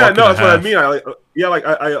like a Yeah, buck no, and a that's what I half. mean.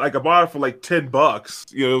 I bought it for like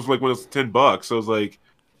 $10. You know, it was like when it was $10. So it was like,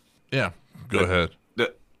 yeah, go ahead.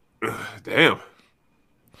 Damn.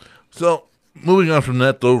 So, moving on from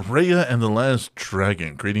that, though, Raya and the Last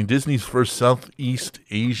Dragon, creating Disney's first Southeast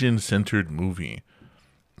Asian-centered movie.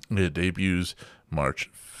 It debuts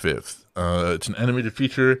March 5th. It's an animated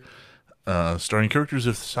feature starring characters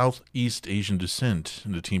of Southeast Asian descent.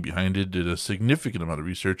 And the team behind it did a significant amount of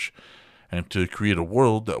research and to create a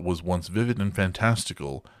world that was once vivid and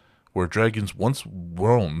fantastical, where dragons once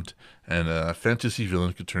roamed and a fantasy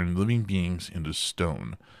villain could turn living beings into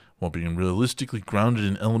stone, while being realistically grounded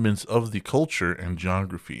in elements of the culture and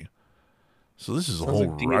geography. So this is a whole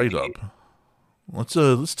write-up.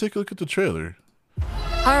 Let's take a look at the trailer.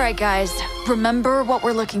 All right, guys, remember what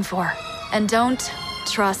we're looking for, and don't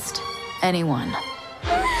trust anyone.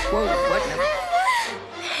 Whoa, what?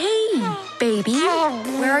 Hey, baby,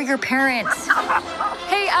 where are your parents?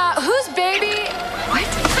 Hey, who's baby? What?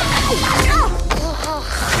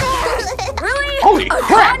 Really? Holy a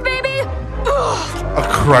crap! crying baby? A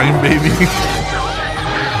crying baby?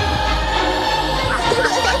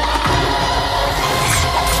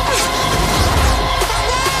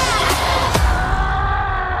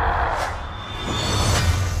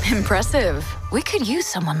 Impressive. We could use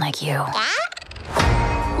someone like you.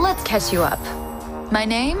 Let's catch you up. My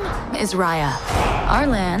name is Raya. Our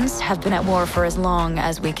lands have been at war for as long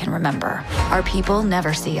as we can remember. Our people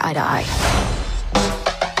never see eye to eye.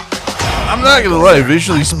 I'm not gonna lie,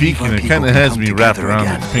 visually speaking, it kind of has me wrapped around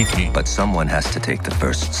the pinky. But someone has to take the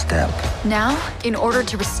first step. Now, in order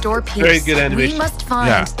to restore Very peace, good we animation. must find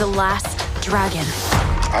Yeah. the last dragon.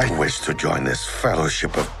 I wish to join this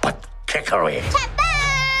fellowship of butt kickery.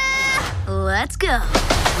 Let's go.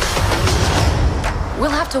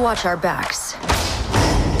 We'll have to watch our backs.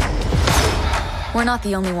 We're not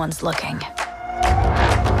the only ones looking.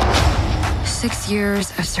 6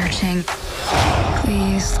 years of searching.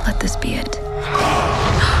 Please let this be it.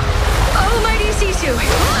 Oh, mighty Sisu!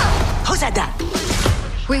 Who said that?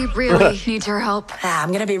 We really need your help.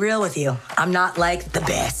 I'm gonna be real with you. I'm not like the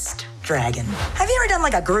best dragon. Have you ever done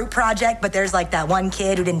like a group project, but there's like that one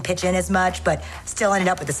kid who didn't pitch in as much, but still ended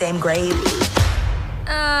up with the same grade?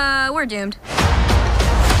 We're doomed.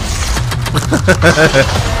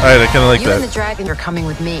 Alright, I kind of like You and the that. dragon are coming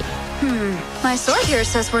with me. My sword here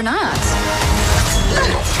says we're not.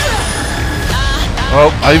 Oh,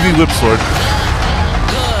 Ivy Whip Sword.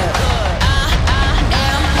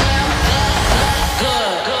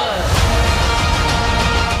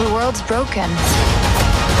 The world's broken.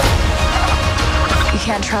 You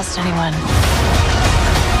can't trust anyone.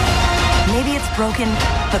 Maybe it's broken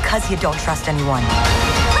because you don't trust anyone.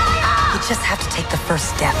 You just have to take the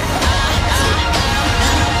first step.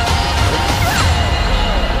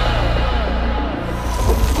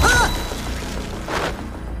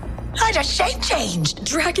 I just shape changed.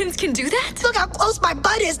 Dragons can do that? Look how close my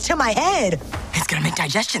butt is to my head. It's gonna make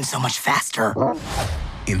digestion so much faster.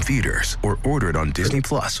 In theaters or ordered on Disney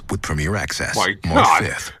Plus with Premier Access. My March God.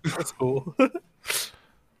 5th. That's cool.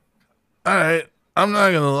 Alright, I'm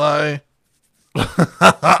not gonna lie.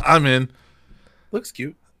 I'm in. Looks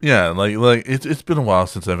cute. Yeah, like it's been a while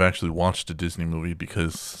since I've actually watched a Disney movie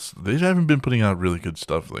because they haven't been putting out really good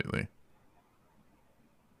stuff lately.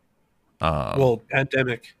 Well,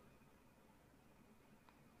 pandemic.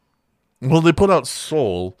 Well, they put out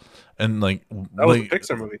Soul, and like That was a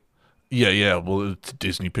Pixar movie. Yeah. Well, it's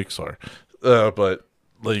Disney Pixar, but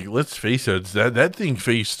like let's face it, that thing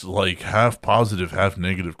faced like half positive, half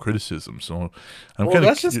negative criticism. So I'm Well, kind of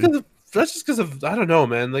that's just because of I don't know,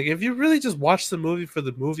 man. Like if you really just watch the movie for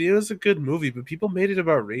the movie, it was a good movie, but people made it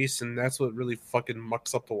about race, and that's what really fucking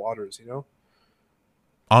mucks up the waters, you know.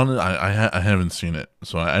 I haven't seen it,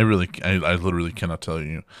 so I literally cannot tell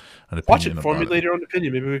you an opinion. Watch it, about formulate your own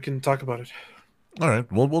opinion. Maybe we can talk about it. All right,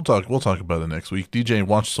 we'll talk about it next week. DJ,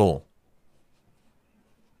 watch Soul.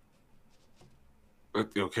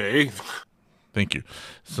 Okay. Thank you.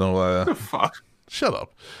 So, fuck. Shut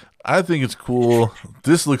up. I think it's cool.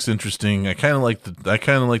 This looks interesting. I kind of like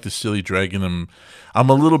the silly dragon. I'm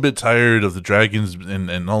a little bit tired of the dragons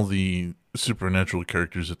and all the supernatural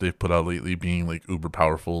characters that they've put out lately being like uber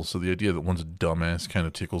powerful. So the idea that one's a dumbass kind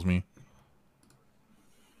of tickles me.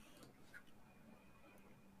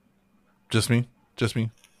 Just me.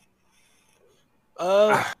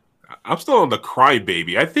 I'm still on the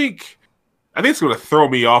crybaby. I think it's going to throw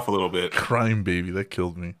me off a little bit. Crime baby, that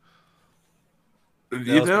killed me.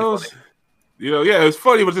 You know, yeah, it was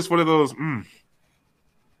funny, but just one of those.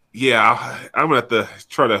 Yeah, I'm gonna have to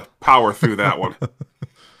try to power through that one.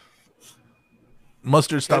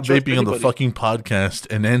 Mustard, stop Can't trust vaping on the anybody. fucking podcast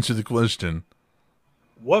and answer the question.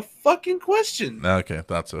 What fucking question? Okay,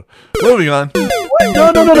 thought so. Moving on. No.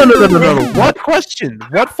 What question?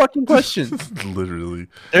 What fucking question? Literally.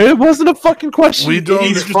 It wasn't a fucking question. We don't.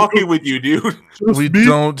 He's fucking with you, dude. We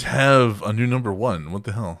don't have a new number one. What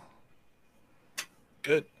the hell?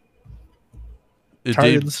 Good. It Tired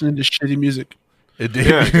of did. listening to shitty music. It did.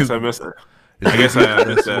 Yeah, I guess I missed it. I guess I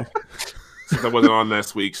missed that. Since I wasn't on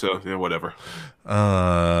last week, so yeah, whatever.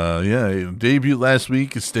 Yeah, debut last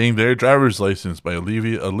week is Staying There, Driver's License by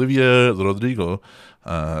Olivia Rodrigo,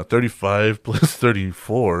 35 plus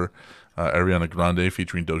 34, Ariana Grande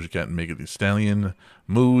featuring Doja Cat and Megan Thee Stallion,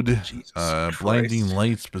 Mood, Blinding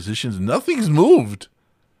Lights, Positions, nothing's moved.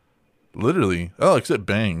 Literally. Oh, except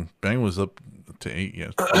Bang. Bang was up to 8,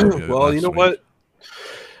 yes. Well, you know what?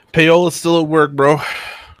 Payola's still at work, bro.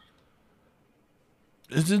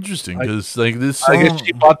 It's interesting because like this song, I guess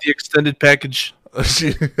she bought the extended package.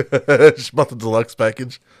 she bought the deluxe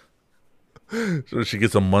package, so she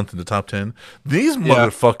gets a month in the top 10. These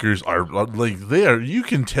motherfuckers are like they are. You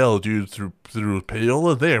can tell, dude, through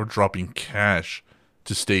Payola, they are dropping cash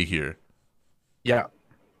to stay here. Yeah,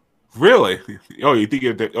 really? Oh, you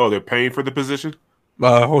think they're paying for the position?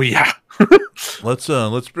 Oh yeah. Let's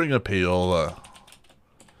bring up Payola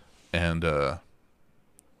and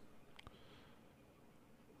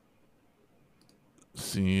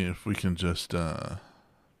see if we can just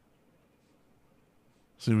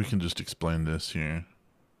explain this here.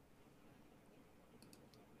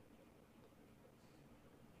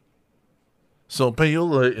 So,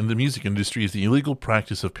 payola in the music industry is the illegal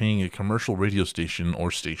practice of paying a commercial radio station or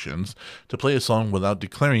stations to play a song without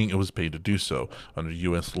declaring it was paid to do so. Under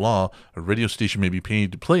U.S. law, a radio station may be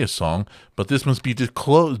paid to play a song, but this must be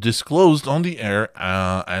disclosed on the air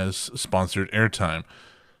as sponsored airtime.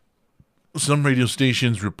 Some radio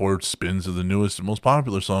stations report spins of the newest and most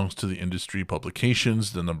popular songs to the industry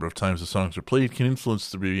publications. The number of times the songs are played can influence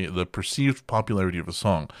the perceived popularity of a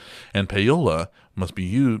song, and payola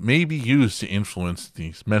may be used to influence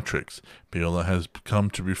these metrics. Payola has come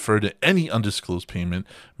to refer to any undisclosed payment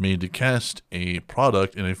made to cast a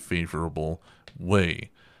product in a favorable way.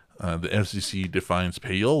 The FCC defines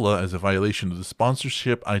payola as a violation of the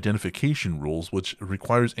sponsorship identification rules, which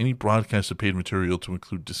requires any broadcast of paid material to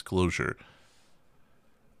include disclosure.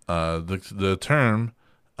 The term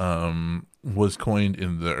was coined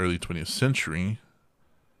in the early 20th century.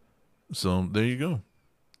 So there you go.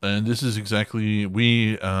 And this is exactly,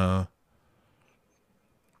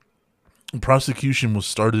 prosecution was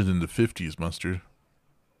started in the 50s, Mustard.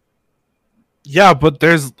 Yeah, but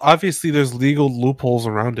there's legal loopholes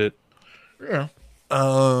around it. Yeah.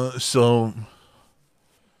 So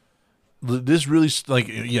this really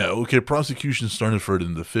prosecution started for it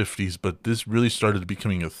in the 50s, but this really started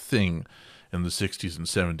becoming a thing in the 60s and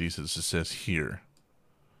 70s, as it says here.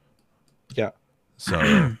 Yeah.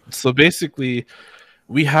 So basically,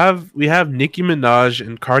 we have Nicki Minaj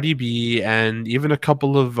and Cardi B and even a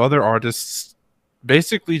couple of other artists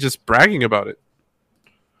basically just bragging about it.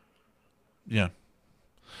 Yeah.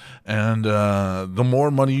 And the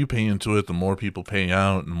more money you pay into it, the more people pay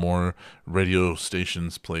out, and the more radio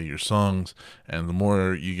stations play your songs, and the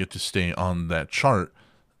more you get to stay on that chart.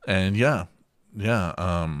 And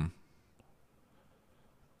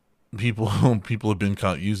people have been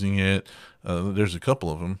caught using it. There's a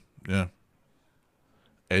couple of them. Yeah.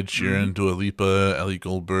 Ed Sheeran, Dua Lipa, Ellie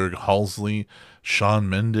Goldberg, Halsey, Shawn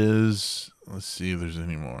Mendes. Let's see if there's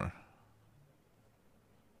any more.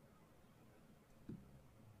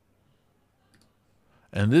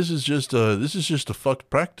 And this is just a fucked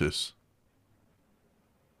practice.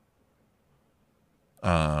 These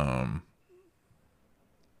are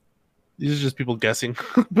just people guessing,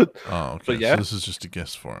 but okay. But yeah, so this is just a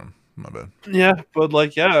guess for him. My bad. Yeah, but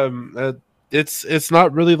it's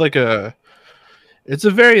not really like a. It's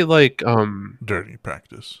a very dirty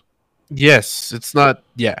practice. Yes, it's not.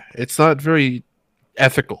 Yeah, it's not very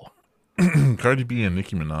ethical. Cardi B and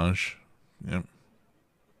Nicki Minaj. Yep.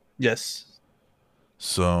 Yes.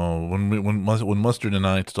 So when Mustard and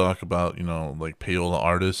I talk about payola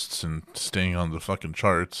artists and staying on the fucking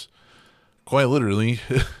charts, quite literally,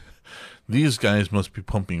 these guys must be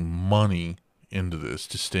pumping money into this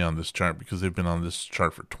to stay on this chart because they've been on this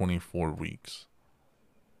chart for 24 weeks.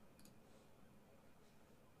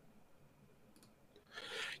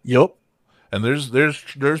 Yep. And there's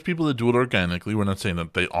people that do it organically. We're not saying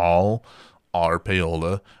that they all are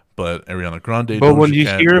payola. But Ariana Grande. But when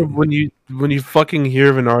you fucking hear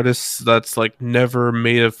of an artist that's never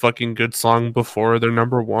made a fucking good song before they're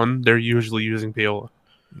number one, they're usually using payola.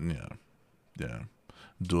 Yeah.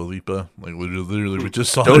 Dua Lipa, literally, we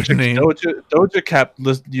just saw her name. Doja Cat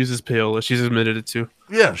uses payola. She's admitted it too.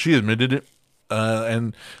 Yeah, she admitted it.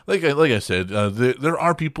 And like I said, there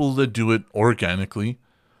are people that do it organically.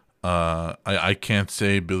 I can't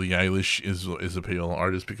say Billie Eilish is a payola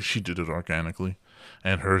artist because she did it organically.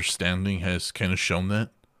 And her standing has kind of shown that.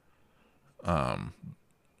 The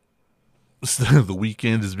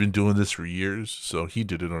Weeknd has been doing this for years, so he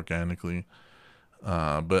did it organically.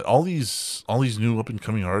 But all these new up and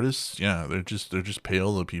coming artists, yeah, they're just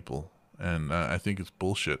payola people, and I think it's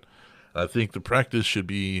bullshit. I think the practice should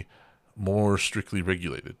be more strictly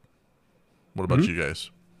regulated. What about you guys?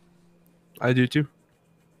 I do too.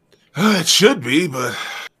 It should be, but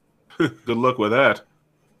good luck with that.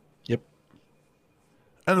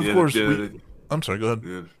 And of course, I'm sorry, go ahead.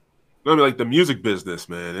 Yeah. No, I mean, the music business,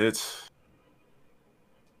 man, it's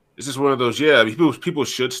just one of those, people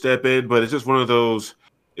should step in, but it's just one of those,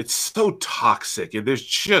 it's so toxic, and there's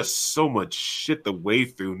just so much shit to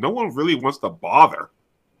wade through. No one really wants to bother.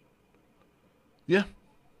 Yeah.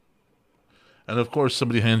 And of course,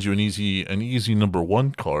 somebody hands you an easy number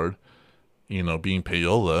one card, being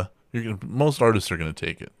payola, most artists are going to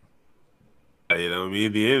take it.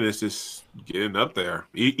 In the end, it's just getting up there.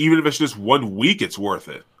 Even if it's just 1 week, it's worth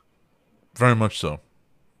it. Very much so.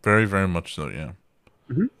 Very, very much so, yeah.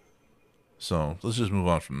 Mm-hmm. So, let's just move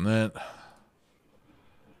on from that.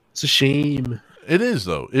 It's a shame. It is,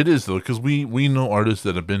 though, because we know artists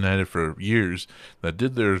that have been at it for years that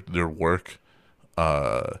did their work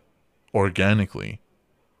organically,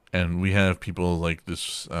 And we have people like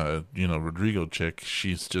this, Rodrigo chick.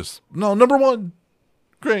 She's just, no, number one.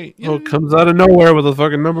 Great. Oh, it comes out of nowhere with a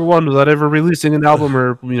fucking number one without ever releasing an album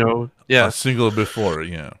or, a single before,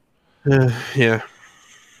 yeah. Yeah.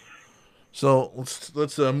 So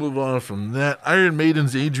let's move on from that. Iron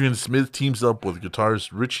Maiden's Adrian Smith teams up with guitarist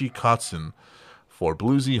Richie Kotzen for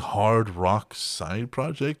bluesy hard rock side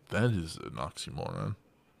project. That is an oxymoron.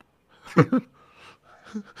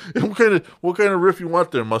 what kind of riff you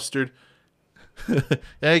want there, Mustard?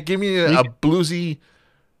 Yeah, give me a bluesy,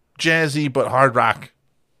 jazzy but hard rock.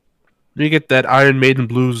 You get that Iron Maiden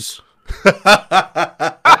blues. What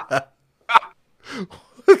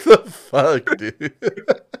the fuck, dude?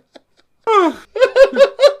 I'll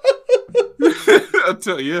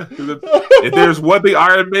tell you, if there's one thing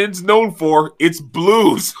Iron Man's known for, it's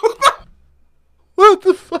blues. What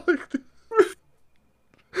the fuck, dude?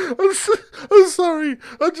 I'm sorry.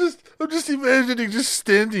 I'm just imagining just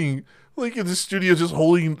standing like in the studio, just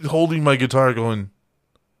holding my guitar, going,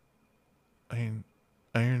 Iron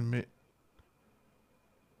Man,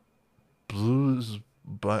 blues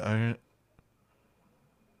by Iron.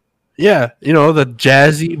 Yeah, the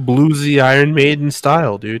jazzy, bluesy Iron Maiden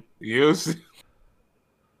style, dude. Yes.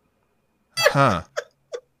 Huh.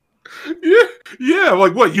 Yeah.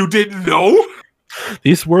 Like what? You didn't know?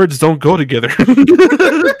 These words don't go together.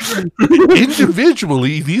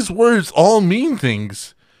 Individually, these words all mean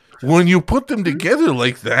things. When you put them together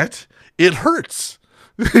like that, it hurts.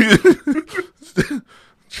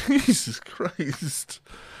 Jesus Christ!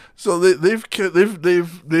 So they've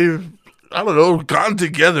I don't know, gone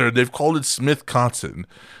together. They've called it Smith Kotzen,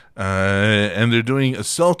 and they're doing a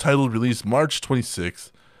self-titled release March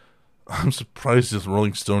 26th. I'm surprised as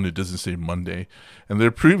Rolling Stone it doesn't say Monday, and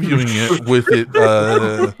they're previewing it with it.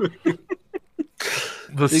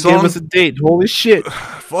 They gave us a date. Holy shit!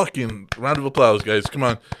 Fucking round of applause, guys! Come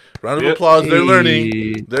on, round of applause. They're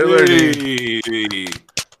learning. They're learning.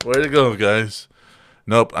 Way to go, guys!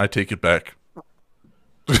 Nope, I take it back.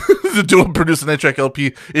 The duo produced an track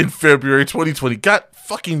LP in February 2020. God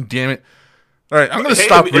fucking damn it! All right, I'm gonna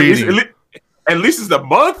stop reading. At least it's a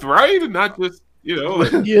month, right? And not just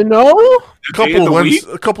a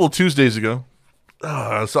couple of Tuesdays ago.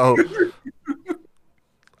 So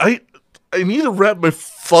I need to wrap my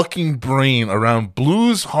fucking brain around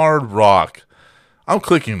blues hard rock. I'm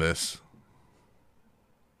clicking this.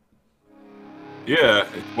 Yeah.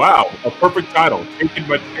 Wow. A perfect title. Taking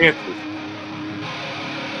my chances.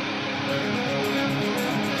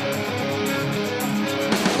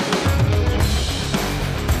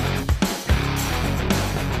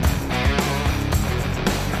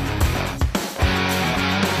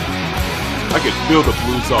 I could feel the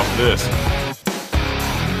blues off this.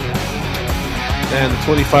 And the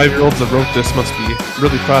 25-year-olds that wrote this must be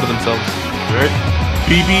really proud of themselves. Right?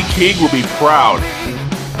 B.B. King will be proud.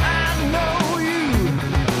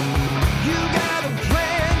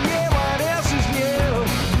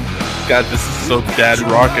 God, this is so dad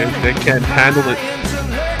rock. I can't handle it.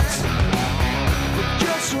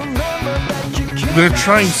 They're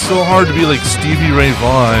trying so hard to be like Stevie Ray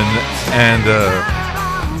Vaughan and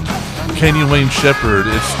Kenny Wayne Shepherd.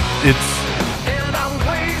 It's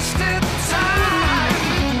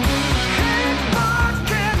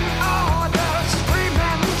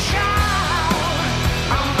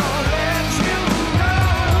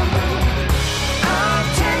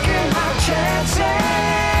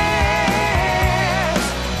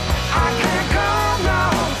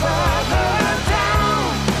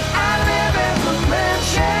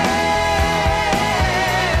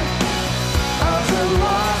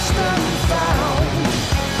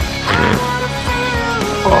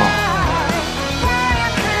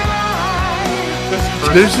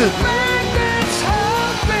there's a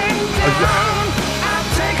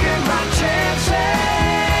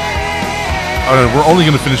Alright, we're only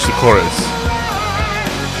going to finish the chorus.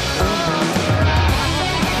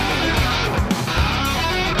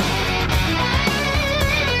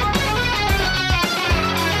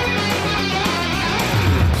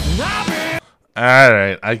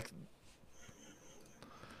 Alright, I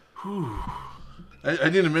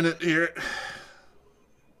need a minute here.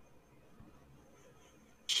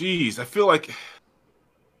 Jeez, I feel like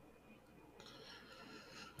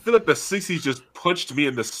the 60s just punched me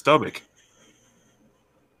in the stomach.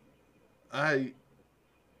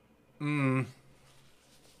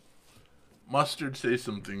 Mustard, say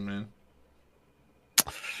something, man.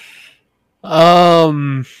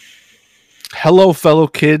 Hello, fellow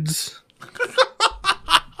kids.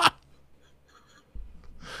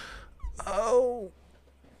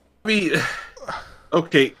 I mean,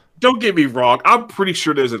 okay, don't get me wrong. I'm pretty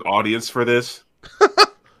sure there's an audience for this.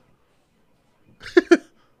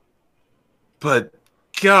 but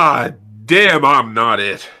god damn, I'm not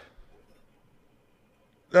it.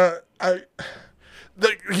 Here's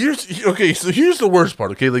the worst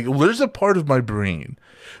part. Okay, like there's a part of my brain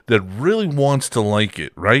that really wants to like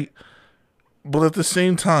it, right? But at the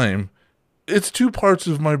same time, it's two parts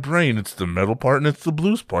of my brain. It's the metal part and it's the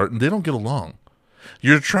blues part, and they don't get along.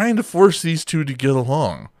 You're trying to force these two to get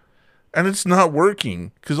along, and it's not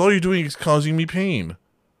working because all you're doing is causing me pain.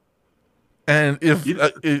 And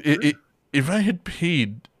if I had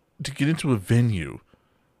paid to get into a venue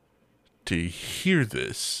to hear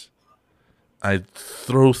this, I'd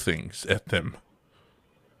throw things at them.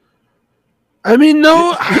 I mean,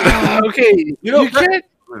 no. Okay, you can't.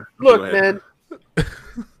 Look, man.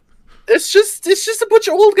 It's just a bunch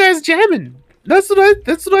of old guys jamming. That's what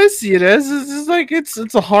I see it as. It's like it's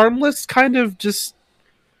a harmless kind of just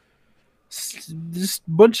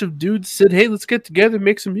bunch of dudes said, "Hey, let's get together, and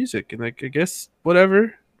make some music," and like I guess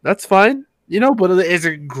whatever, that's fine, you know. But is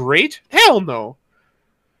it great? Hell no.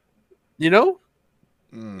 You know?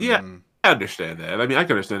 Yeah, I understand that. I mean, I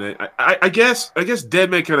can understand that. I guess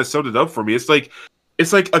Deadman kind of summed it up for me. It's like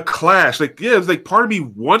a clash. Like, yeah, it's like part of me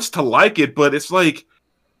wants to like it, but it's like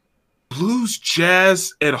blues,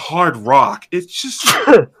 jazz, and hard rock. It's just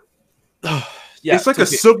yeah, it's like a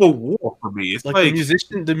civil war for me. It's like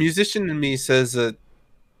the musician in me says that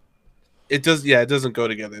it doesn't go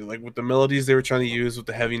together. Like with the melodies they were trying to use with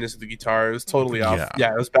the heaviness of the guitar, it was totally off.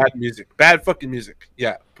 Yeah, it was bad music. Bad fucking music.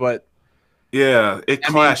 Yeah, but yeah, it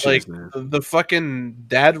clashes. Mean, like the fucking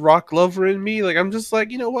dad rock lover in me, like I'm just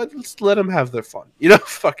like, you know what? Let's let them have their fun. You know,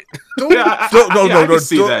 fuck it. I can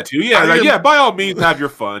see that too. Yeah, by all means, have your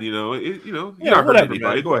fun. You know, you're not hurting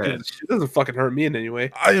anybody. Go ahead. It doesn't fucking hurt me in any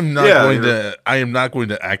way. I am not going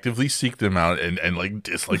to actively seek them out and like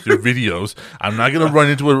dislike their videos. I'm not going to run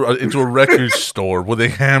into a record store with a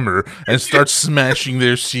hammer and start smashing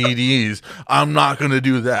their CDs. I'm not going to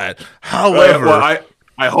do that. However,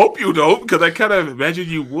 I hope you don't, because I kind of imagine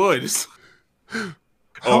you would.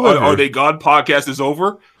 Are They Gone podcast is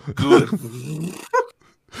over? Good.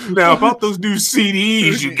 Now, about those new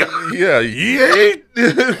CDs you got.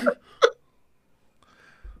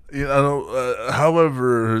 Yeah.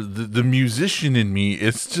 However, the musician in me,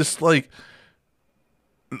 it's just like,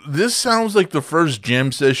 this sounds like the first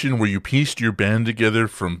jam session where you pieced your band together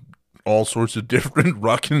from all sorts of different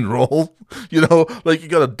rock and roll, you know, like you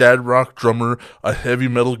got a dad rock drummer, a heavy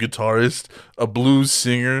metal guitarist, a blues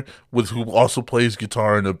singer who also plays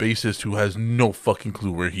guitar, and a bassist who has no fucking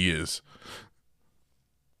clue where he is.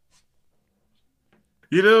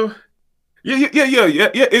 You know, yeah.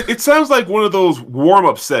 It sounds like one of those warm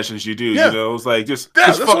up sessions you do. Yeah. You know, it's like just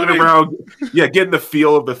fucking around. Yeah, getting the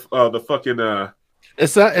feel of the fucking. It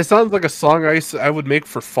sounds like a song I would make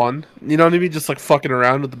for fun. You know what I mean? Just like fucking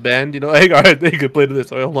around with the band. You know, hey, all right, they could play to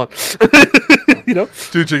this. Oh, hold on. You know,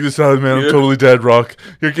 dude, check this out, man. I'm totally dad rock.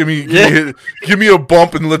 Here, give me a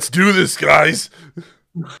bump and let's do this, guys.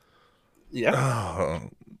 Yeah.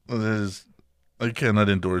 I cannot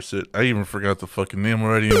endorse it. I even forgot the fucking name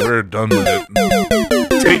already, and we're done with it.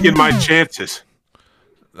 Taking my chances.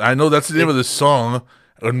 I know that's the name of the song,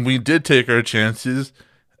 and we did take our chances.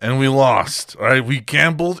 And we lost, all right? We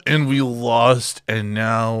gambled and we lost, and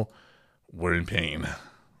now we're in pain.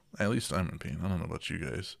 At least I'm in pain. I don't know about you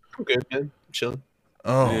guys. I'm good, man. I'm chilling.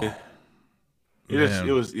 Oh. Yeah.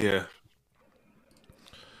 It was.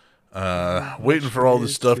 Waiting for all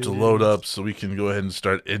this stuff to load up so we can go ahead and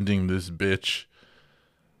start ending this bitch.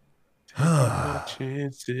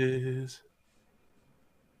 Chances.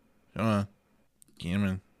 Come on.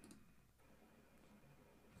 Come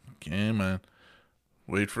on.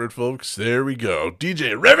 Wait for it, folks. There we go.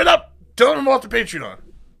 DJ, rev it up. Tell them about the Patreon.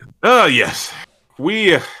 Yes.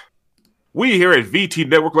 We here at VT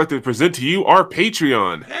Network like to present to you our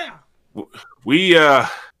Patreon. Yeah.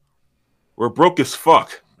 We're broke as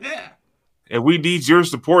fuck. Yeah. And we need your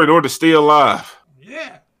support in order to stay alive.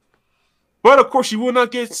 Yeah. But of course, you will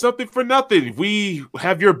not get something for nothing. We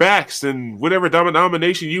have your backs and whatever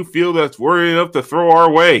denomination you feel that's worthy enough to throw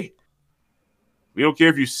our way. We don't care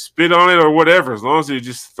if you spit on it or whatever, as long as you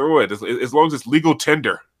just throw it, as long as it's legal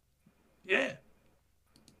tender. Yeah.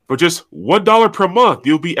 For just $1 per month,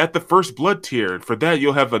 you'll be at the First Blood tier. And for that,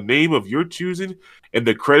 you'll have a name of your choosing and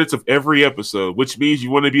the credits of every episode, which means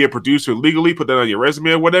you want to be a producer legally, put that on your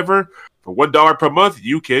resume or whatever. For $1 per month,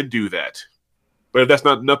 you can do that. But if that's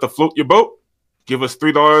not enough to float your boat, give us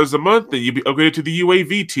 $3 a month, and you'll be upgraded to the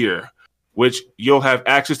UAV tier, which you'll have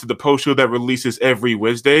access to the post show that releases every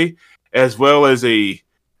Wednesday, as well as you'll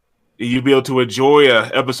be able to enjoy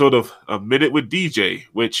an episode of A Minute with DJ,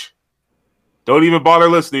 which don't even bother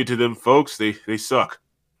listening to them, folks. They suck.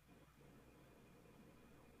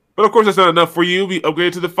 But of course, that's not enough for you. We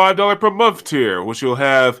upgraded to the $5 per month tier, which you'll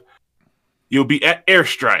be at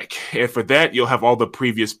Airstrike. And for that, you'll have all the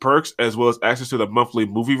previous perks, as well as access to the monthly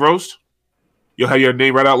movie roast. You'll have your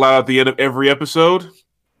name read out loud at the end of every episode.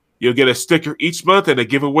 You'll get a sticker each month and a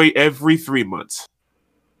giveaway every 3 months.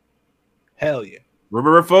 Hell yeah.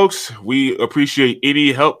 Remember, folks, we appreciate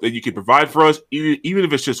any help that you can provide for us. Even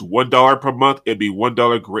if it's just $1 per month, it'd be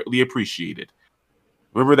 $1 greatly appreciated.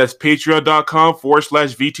 Remember, that's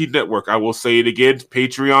patreon.com/VT Network. I will say it again,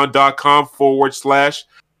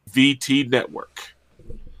 patreon.com/VT Network.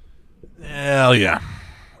 Hell yeah.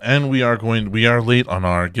 And we are late on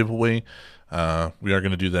our giveaway. We are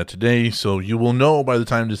going to do that today, so you will know by the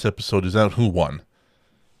time this episode is out who won.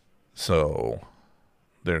 So,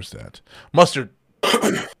 there's that. Mustard,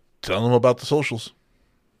 tell them about the socials.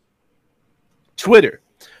 Twitter,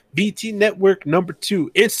 VT Network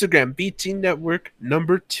 #2. Instagram, VT Network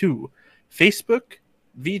 #2. Facebook,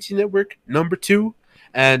 VT Network #2.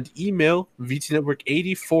 And email,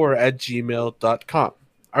 VTNetwork84@gmail.com.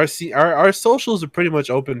 Our socials are pretty much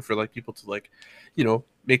open for like people to like, you know,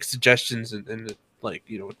 make suggestions and like,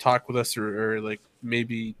 you know, talk with us or like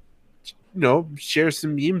maybe, you know, share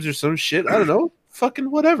some memes or some shit. I don't know.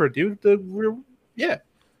 Fucking whatever, dude. Yeah.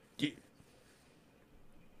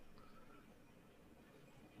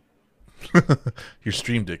 Your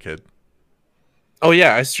stream, dickhead. Oh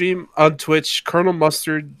yeah, I stream on Twitch. Colonel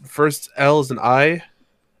Mustard, first L is an I.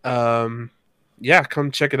 Yeah,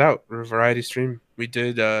 come check it out. We're a variety stream. We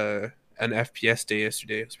did an FPS day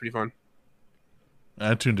yesterday. It was pretty fun.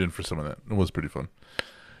 I tuned in for some of that. It was pretty fun.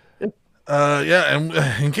 Yeah, and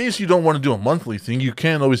in case you don't want to do a monthly thing, you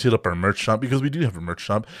can always hit up our merch shop, because we do have a merch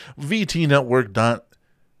shop,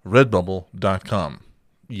 vtnetwork.redbubble.com.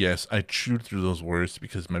 Yes, I chewed through those words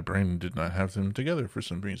because my brain did not have them together for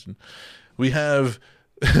some reason. We have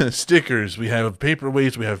stickers, we have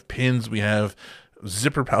paperweights, we have pins, we have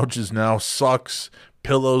zipper pouches now, socks,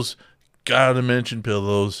 pillows. Gotta mention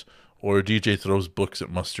pillows, or DJ throws books at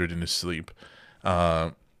Mustard in his sleep.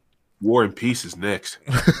 War and Peace is next.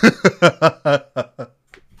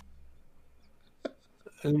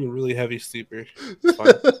 I'm a really heavy sleeper. It's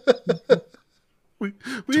fine.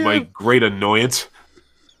 To my great annoyance.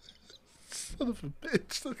 Son of a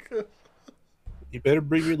bitch. You better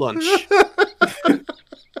bring your lunch.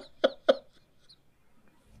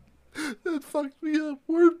 That fucked me up.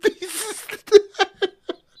 War and Peace.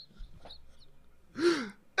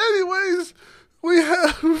 Anyways, we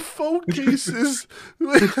have phone cases,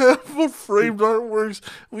 we have framed artworks,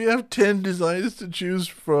 we have 10 designs to choose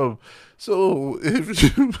from. So if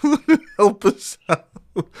you want to help us out,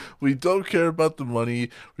 we don't care about the money,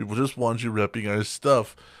 we just want you repping our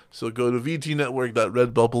stuff. So go to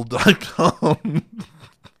vtnetwork.redbubble.com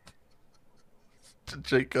to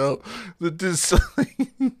check out the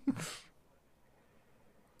design.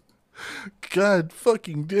 God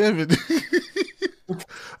fucking damn it.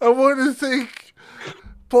 I want to thank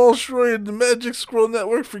Paul Schroy and the Magic Scroll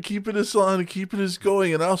Network for keeping us on and keeping us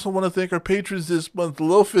going. And I also want to thank our patrons this month.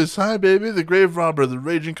 Lofus, hi baby, the Grave Robber, the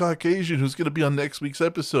Raging Caucasian, who's going to be on next week's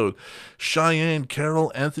episode. Cheyenne,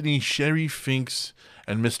 Carol, Anthony, Sherry Finks,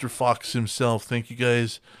 and Mr. Fox himself. Thank you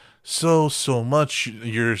guys so much.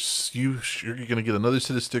 You're going to get another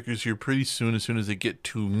set of stickers here pretty soon as they get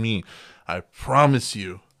to me. I promise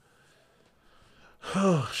you.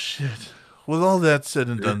 Oh, shit. With all that said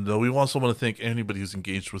and done, though, we also want to thank anybody who's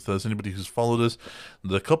engaged with us, anybody who's followed us,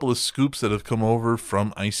 the couple of scoops that have come over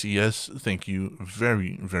from ICS. Thank you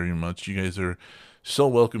very, very much. You guys are so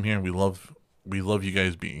welcome here. We love you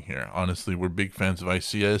guys being here. Honestly, we're big fans of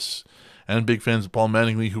ICS and big fans of Paul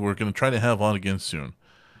Mattingly, who we're going to try to have on again soon.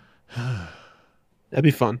 That'd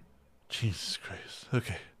be fun. Jesus Christ.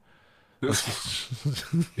 Okay.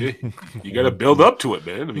 You got to build up to it,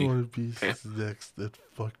 man. I mean, War and Peace is next. That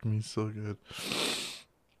fucked me so good.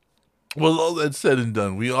 Well, all that said and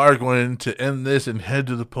done, we are going to end this and head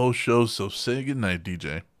to the post show. So say goodnight,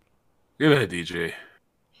 DJ. Good night, DJ.